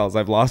brain cells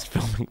I've lost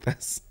filming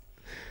this.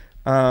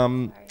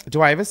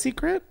 Do I have a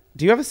secret?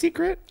 Do you have a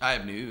secret? I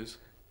have news.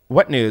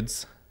 What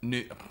nudes?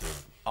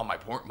 On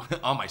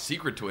my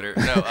secret Twitter.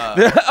 No.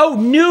 Oh,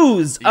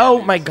 news. Yeah, oh,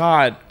 news. My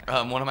God.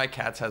 One of my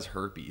cats has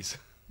herpes.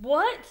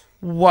 What?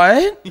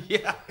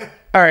 Yeah.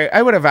 All right.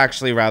 I would have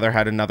actually rather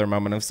had another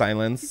moment of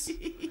silence.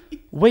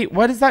 Wait,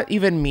 what does that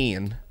even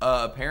mean?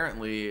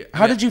 Apparently.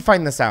 How did you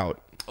find this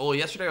out? Well,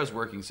 yesterday I was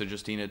working, so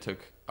Justina took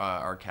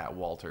our cat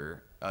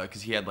Walter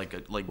because he had like.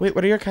 Wait,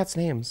 what are your cats'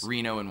 names?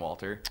 Reno and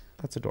Walter.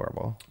 That's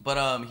adorable.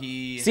 But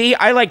he. See,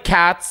 I like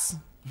cats.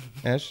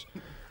 Ish.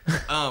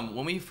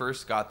 When we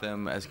first got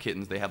them as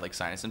kittens, they had like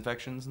sinus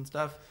infections and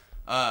stuff.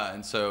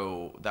 And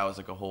so that was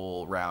like a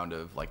whole round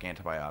of like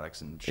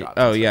antibiotics and shots.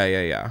 Oh, and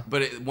yeah.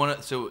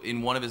 But so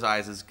in one of his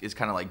eyes is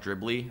kind of like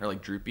dribbly or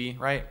like droopy,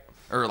 right?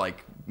 Or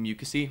like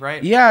mucusy,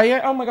 right?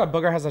 Yeah. Oh my God,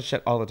 Booger has that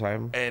shit all the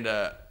time. And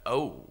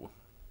well,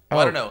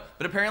 I don't know,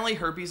 but apparently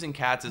herpes in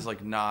cats is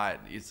like not.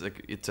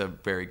 It's a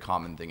very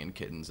common thing in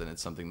kittens, and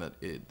it's something that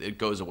it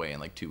goes away in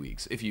like 2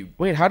 weeks. If you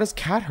wait, how does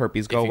cat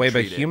herpes go away,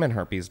 but human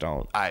herpes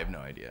don't? I have no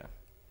idea.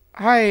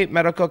 Hi,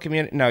 medical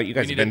community. No, you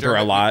guys have been through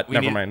a lot.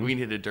 Never mind. We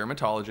need a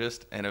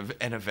dermatologist and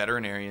a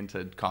veterinarian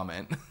to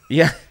comment.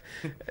 Yeah,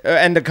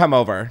 and to come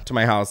over to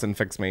my house and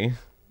fix me.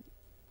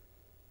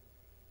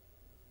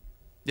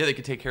 Yeah, they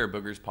could take care of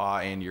Booger's paw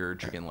and your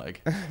chicken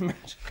leg.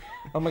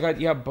 Oh my God,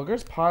 yeah,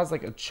 Booger's paw is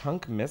like a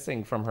chunk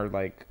missing from her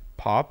like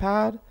paw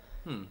pad.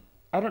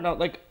 I don't know,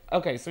 like,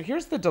 okay, so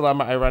here's the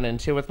dilemma I run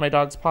into with my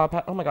dog's paw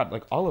pad. Oh my God,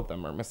 like all of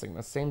them are missing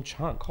the same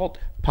chunk.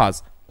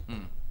 Pause.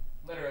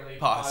 Literally.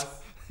 Pause.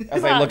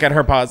 As I look at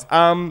her paws.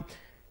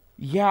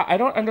 Yeah, I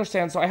don't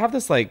understand. So I have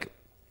this like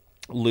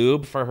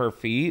lube for her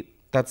feet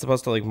that's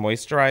supposed to like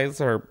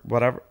moisturize or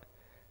whatever.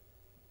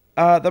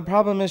 The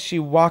problem is she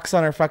walks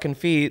on her fucking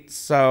feet.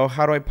 So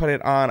how do I put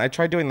it on? I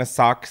tried doing the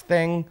socks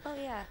thing. Oh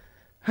yeah.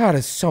 Oh, it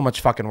is so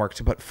much fucking work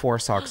to put 4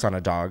 socks on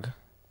a dog.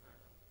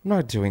 I'm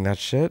not doing that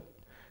shit.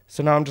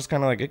 So now I'm just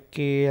kind of like,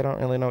 okay, I don't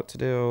really know what to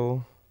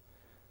do.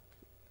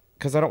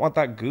 Because I don't want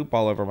that goop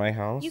all over my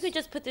house. You could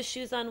just put the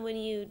shoes on when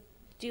you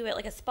do it,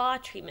 like a spa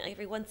treatment, like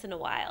every once in a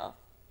while.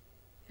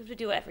 You have to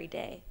do it every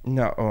day.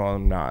 No,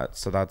 I'm not.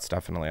 So that's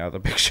definitely out of the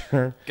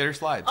picture. Get her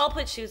slides. I'll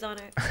put shoes on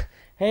her.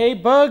 Hey,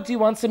 Boog, do you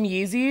want some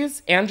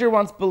Yeezys? Andrew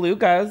wants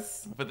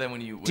belugas. But then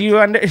when you... Do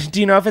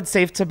you know if it's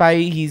safe to buy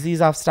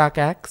Yeezys off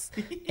StockX?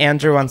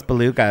 Andrew wants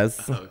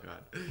belugas. Oh, God.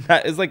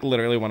 That is like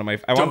literally one of my...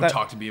 Don't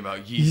talk to me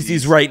about Yeezys.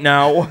 Yeezys right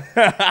now.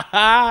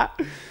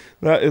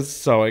 That is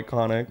so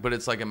iconic. But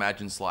it's like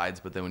imagine slides,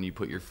 but then when you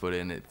put your foot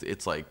in,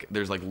 it's like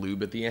there's like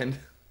lube at the end.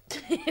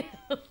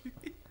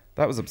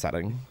 That was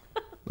upsetting.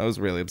 That was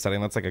really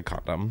upsetting. That's like a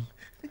condom.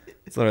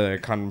 It's literally a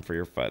condom for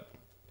your foot.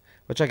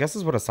 Which I guess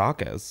is what a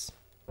sock is.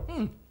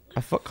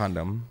 A foot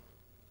condom.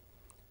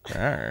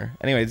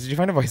 Anyway, did you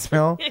find a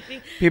voicemail?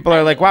 People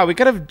are like, wow, we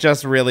could have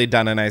just really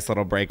done a nice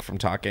little break from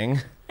talking.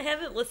 I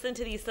haven't listened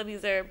to these, so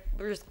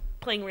we're just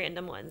playing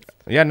random ones.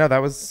 Yeah, no,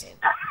 that was...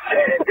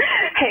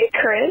 Hey,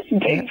 Chris,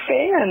 big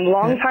fan,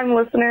 long-time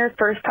listener,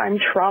 first-time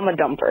trauma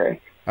dumper.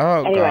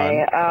 Oh,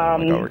 anyway,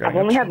 God. I've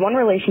only had one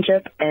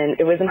relationship, and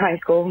it was in high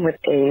school with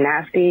a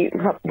nasty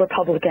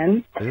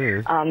Republican.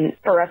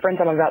 For reference,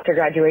 I'm about to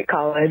graduate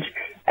college,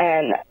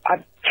 and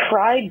I've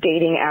tried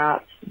dating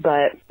apps,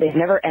 but they've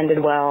never ended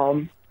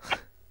well.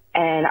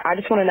 And I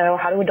just want to know,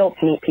 how do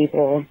adults meet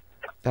people?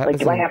 Like,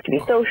 do I have to be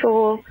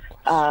social?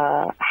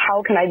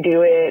 How can I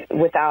do it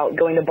without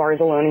going to bars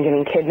alone and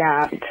getting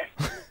kidnapped?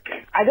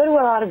 I go to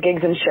a lot of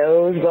gigs and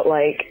shows, but,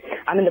 like,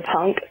 I'm into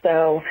punk,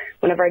 so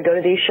whenever I go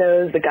to these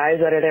shows, the guys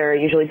that are there are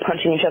usually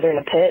punching each other in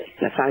the pit.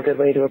 That's not a good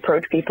way to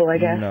approach people, I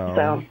guess.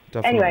 No,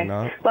 so, anyway,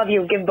 not. Love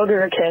you. Give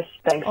Booger a kiss.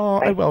 Thanks. Oh,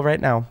 Bye. I will right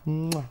now.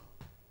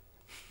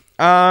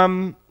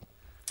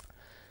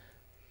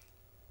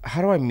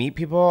 How do I meet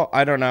people?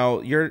 I don't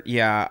know.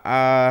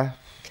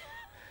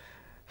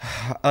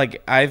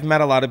 Like, I've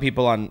met a lot of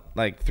people on,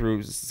 like,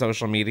 through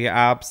social media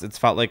apps. It's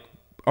felt like,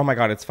 oh my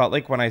God, it's felt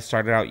like when I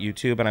started out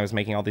YouTube and I was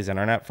making all these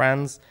internet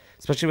friends,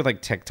 especially with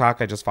like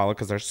TikTok, I just follow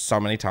because there's so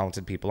many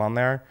talented people on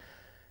there.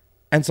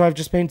 And so I've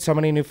just made so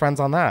many new friends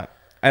on that.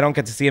 I don't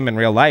get to see them in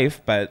real life,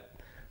 but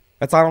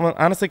that's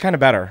honestly kind of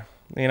better.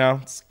 You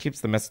know, it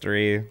keeps the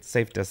mystery,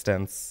 safe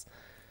distance.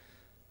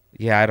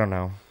 Yeah, I don't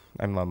know.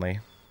 I'm lonely.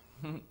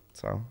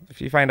 So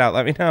if you find out,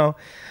 let me know.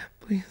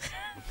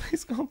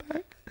 Please call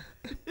back.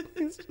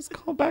 Please just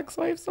call back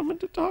so I have someone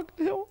to talk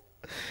to.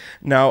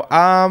 No,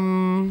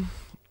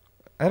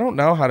 I don't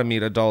know how to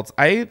meet adults.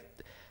 I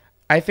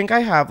think I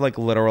have like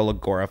literal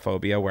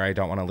agoraphobia where I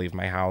don't want to leave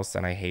my house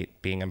and I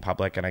hate being in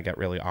public and I get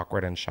really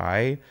awkward and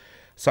shy.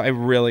 So I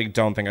really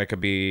don't think I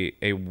could be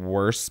a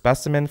worse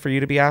specimen for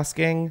you to be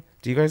asking.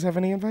 Do you guys have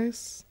any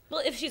advice?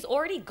 Well, if she's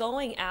already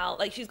going out,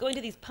 like she's going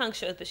to these punk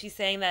shows, but she's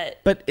saying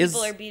that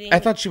people are beating... I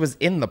thought she was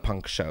in the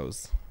punk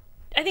shows.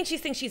 I think she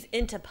thinks she's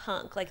into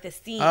punk, like the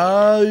scene.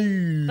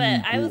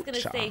 But I was going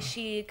to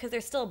say because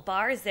there's still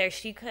bars there,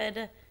 she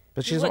could...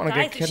 But she doesn't want to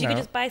get kidnapped. She could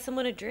just buy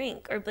someone a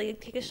drink or like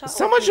take a shot.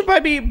 Someone should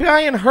be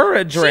buying her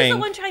a drink. She's the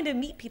one trying to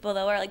meet people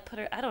though, or like put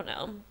her. I don't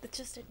know. It's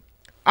just.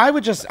 I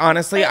would just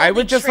honestly, I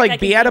would just like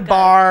be at a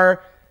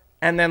bar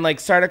and then like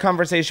start a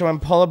conversation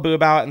and pull a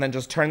boob out and then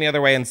just turn the other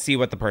way and see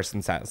what the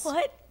person says.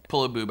 What?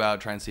 Pull a boob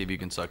out, try and see if you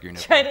can suck your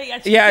nipple.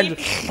 Yeah,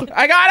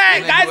 I got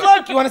it, guys.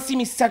 Look, you want to see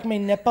me suck my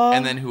nipple?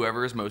 And then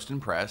whoever is most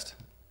impressed,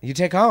 you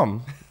take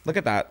home. Look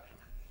at that.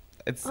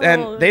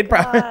 And they'd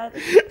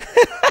probably.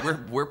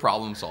 we're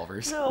problem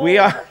solvers. No. We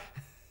are.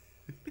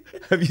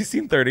 Have you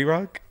seen 30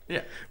 Rock?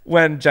 Yeah.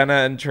 When Jenna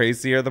and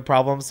Tracy are the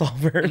problem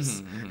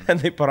solvers, and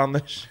they put on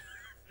the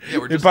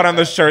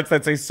the shirts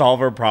that say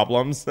 "Solver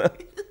Problems,"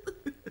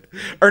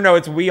 or no,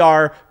 it's "We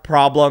Are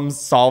Problems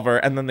Solver,"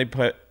 and then they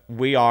put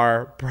we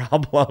are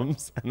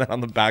problems, and then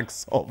on the back,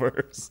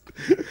 solvers.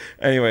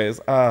 Anyways,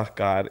 oh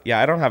God. Yeah,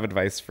 I don't have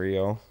advice for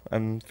you.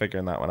 I'm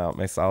figuring that one out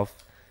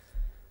myself.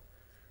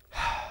 Do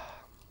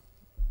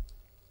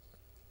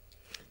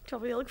you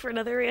want me to look for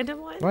another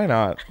random one? Why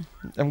not?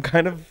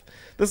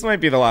 This might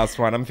be the last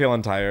one. I'm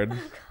feeling tired.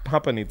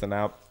 Papa needs a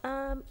nap.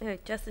 Okay,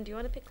 Justin, do you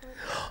want to pick one?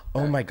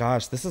 Oh my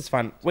gosh, this is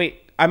fun.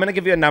 Wait, I'm going to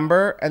give you a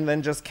number and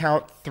then just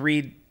count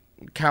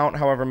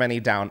however many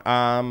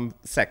down.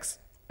 6.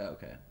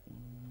 Okay.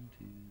 1,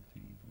 2,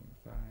 3,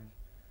 4, 5,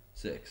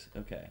 6.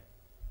 Okay.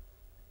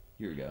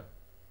 Here we go.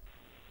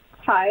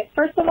 Hi.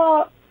 First of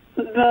all,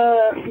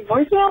 the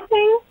voicemail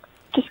thing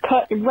just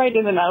cut right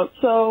in and out,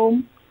 so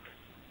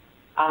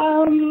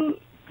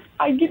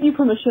I give you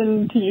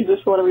permission to use this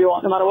for whatever you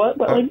want, no matter what,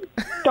 but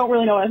don't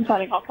really know what I'm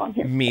signing off on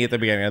here. Me at the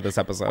beginning of this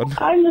episode.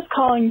 I'm just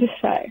calling to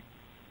say.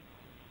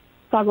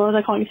 God, what was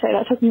I calling to say?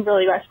 That took me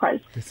really by surprise.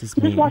 This is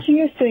just watching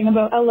your thing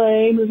about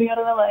LA, moving out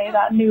of LA,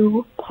 that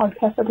new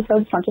podcast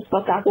episode. It's not just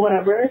about that, but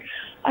whatever.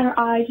 And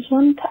I just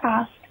wanted to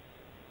ask,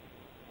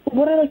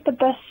 what are the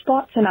best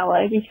spots in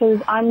LA?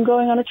 Because I'm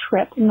going on a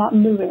trip. I'm not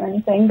moving or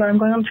anything, but I'm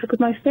going on a trip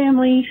with my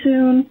family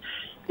soon.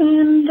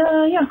 And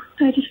yeah,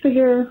 I just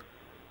figure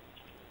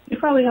you're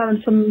probably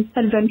having some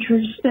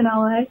adventures in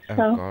LA. So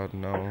oh God,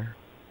 no.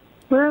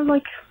 Where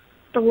are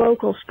the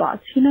local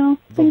spots,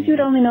 things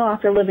you'd only know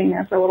after living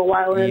there for a little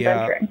while and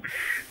adventuring.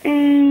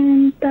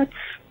 And that's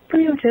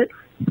pretty much it.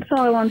 That's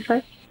all I want to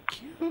say.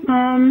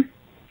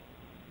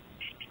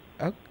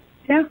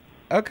 Yeah.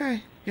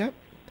 Okay. Yep.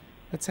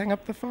 Let's hang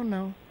up the phone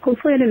now.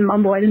 Hopefully I didn't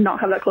mumble. I did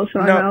not have that close to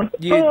my mouth.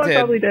 You did. I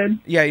probably did.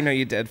 Yeah,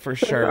 you did for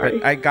sure. Sorry.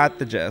 But I got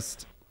the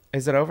gist.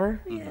 Is it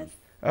over? Yes.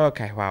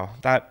 Okay. Wow.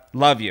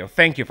 Love you.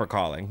 Thank you for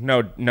calling.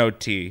 No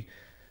tea.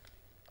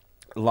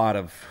 A lot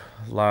of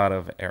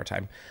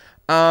airtime.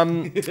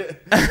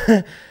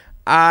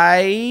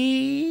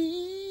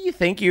 I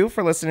thank you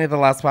for listening to the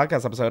last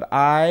podcast episode.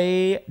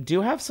 I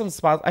do have some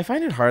spots. I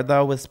find it hard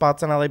though with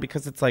spots in LA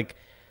because it's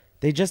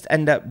they just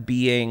end up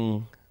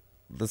being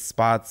the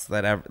spots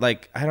that I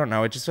don't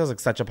know. It just feels like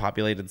such a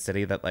populated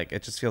city that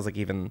it just feels like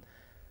even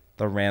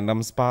the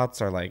random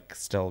spots are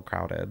still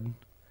crowded.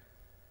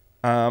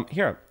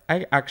 Here,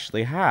 I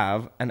actually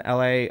have an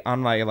LA on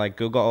my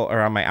Google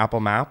or on my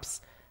Apple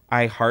Maps.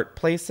 I heart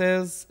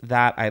places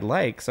that I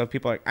like. So if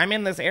people are I'm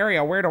in this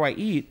area, where do I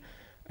eat?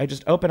 I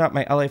just open up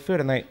my LA food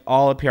and they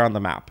all appear on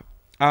the map.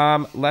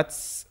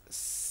 Let's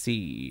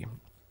see.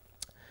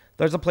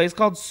 There's a place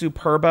called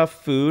Superba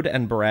Food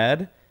and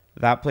Bread.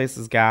 That place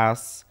is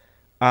gas.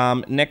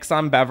 Nick's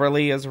on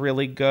Beverly is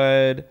really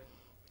good.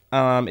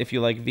 If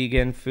you like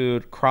vegan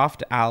food.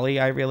 Croft Alley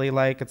I really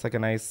like. It's a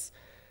nice,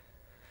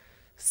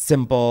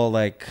 simple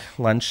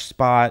lunch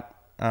spot.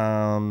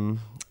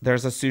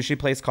 There's a sushi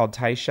place called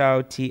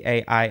Taisho,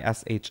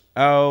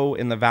 Taisho.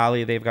 In the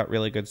Valley, they've got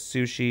really good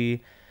sushi.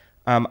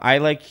 I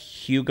like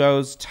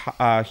Hugo's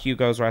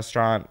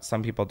restaurant.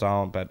 Some people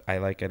don't, but I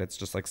like it. It's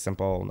just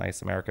simple,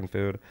 nice American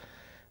food.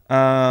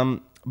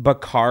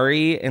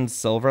 Bakari in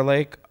Silver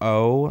Lake.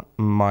 Oh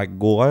my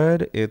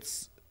God.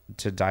 It's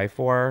to die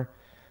for.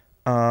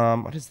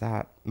 What is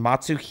that?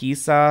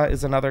 Matsuhisa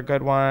is another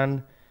good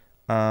one.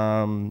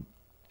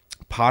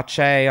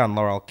 Pache on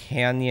Laurel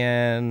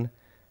Canyon.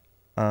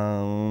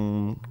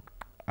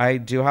 I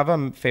do have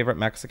a favorite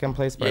Mexican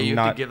place, but you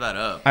have to give that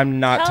up. I'm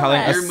not telling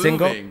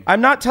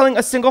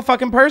a single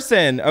fucking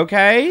person,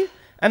 okay?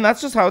 And that's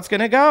just how it's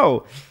gonna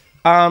go.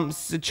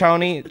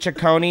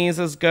 Cicconi's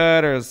is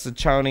good, or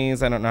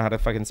Cicconi's. I don't know how to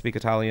fucking speak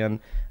Italian.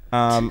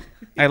 I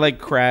like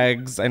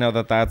Craig's. I know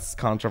that's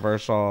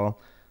controversial,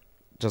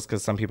 just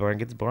because some people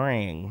think it's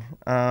boring.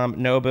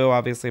 Nobu,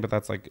 obviously, but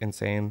that's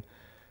insane.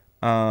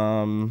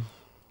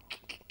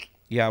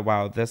 Yeah,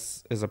 wow,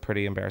 this is a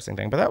pretty embarrassing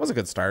thing, but that was a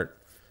good start,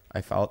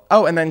 I felt.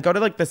 Oh, and then go to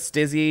the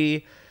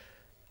Stizzy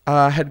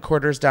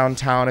headquarters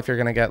downtown if you're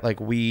gonna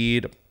get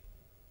weed.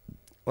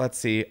 Let's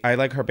see, I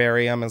like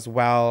Herbarium as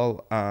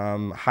well.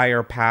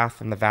 Higher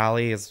Path in the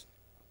Valley is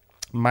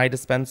my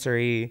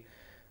dispensary.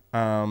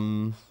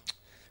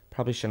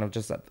 Probably shouldn't have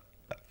just said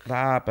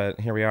that, but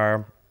here we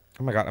are.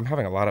 Oh my God, I'm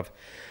having a lot of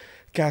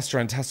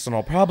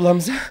gastrointestinal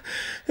problems.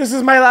 This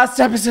is my last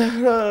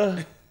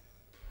episode.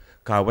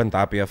 God, wouldn't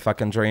that be a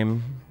fucking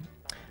dream?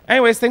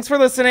 Anyways, thanks for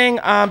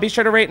listening. Be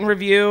sure to rate and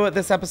review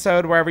this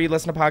episode wherever you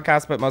listen to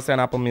podcasts, but mostly on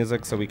Apple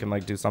Music so we can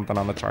do something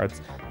on the charts.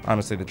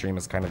 Honestly, the dream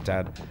is kind of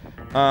dead.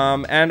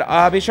 And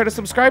be sure to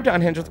subscribe to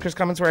Unhinged with Chris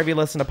Klemens wherever you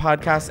listen to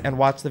podcasts and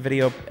watch the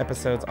video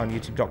episodes on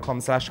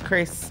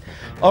youtube.com/Chris.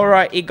 All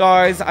right, you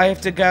guys, I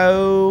have to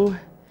go.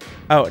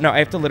 Oh, no, I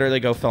have to literally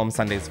go film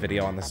Sunday's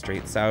video on the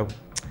street. So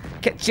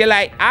catch you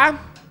later.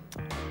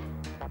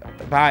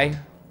 Bye.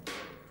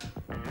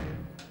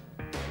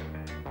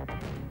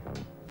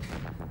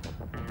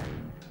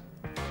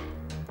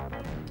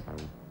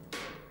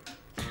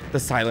 The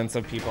silence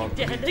of people.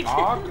 Dead.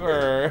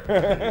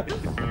 Awkward.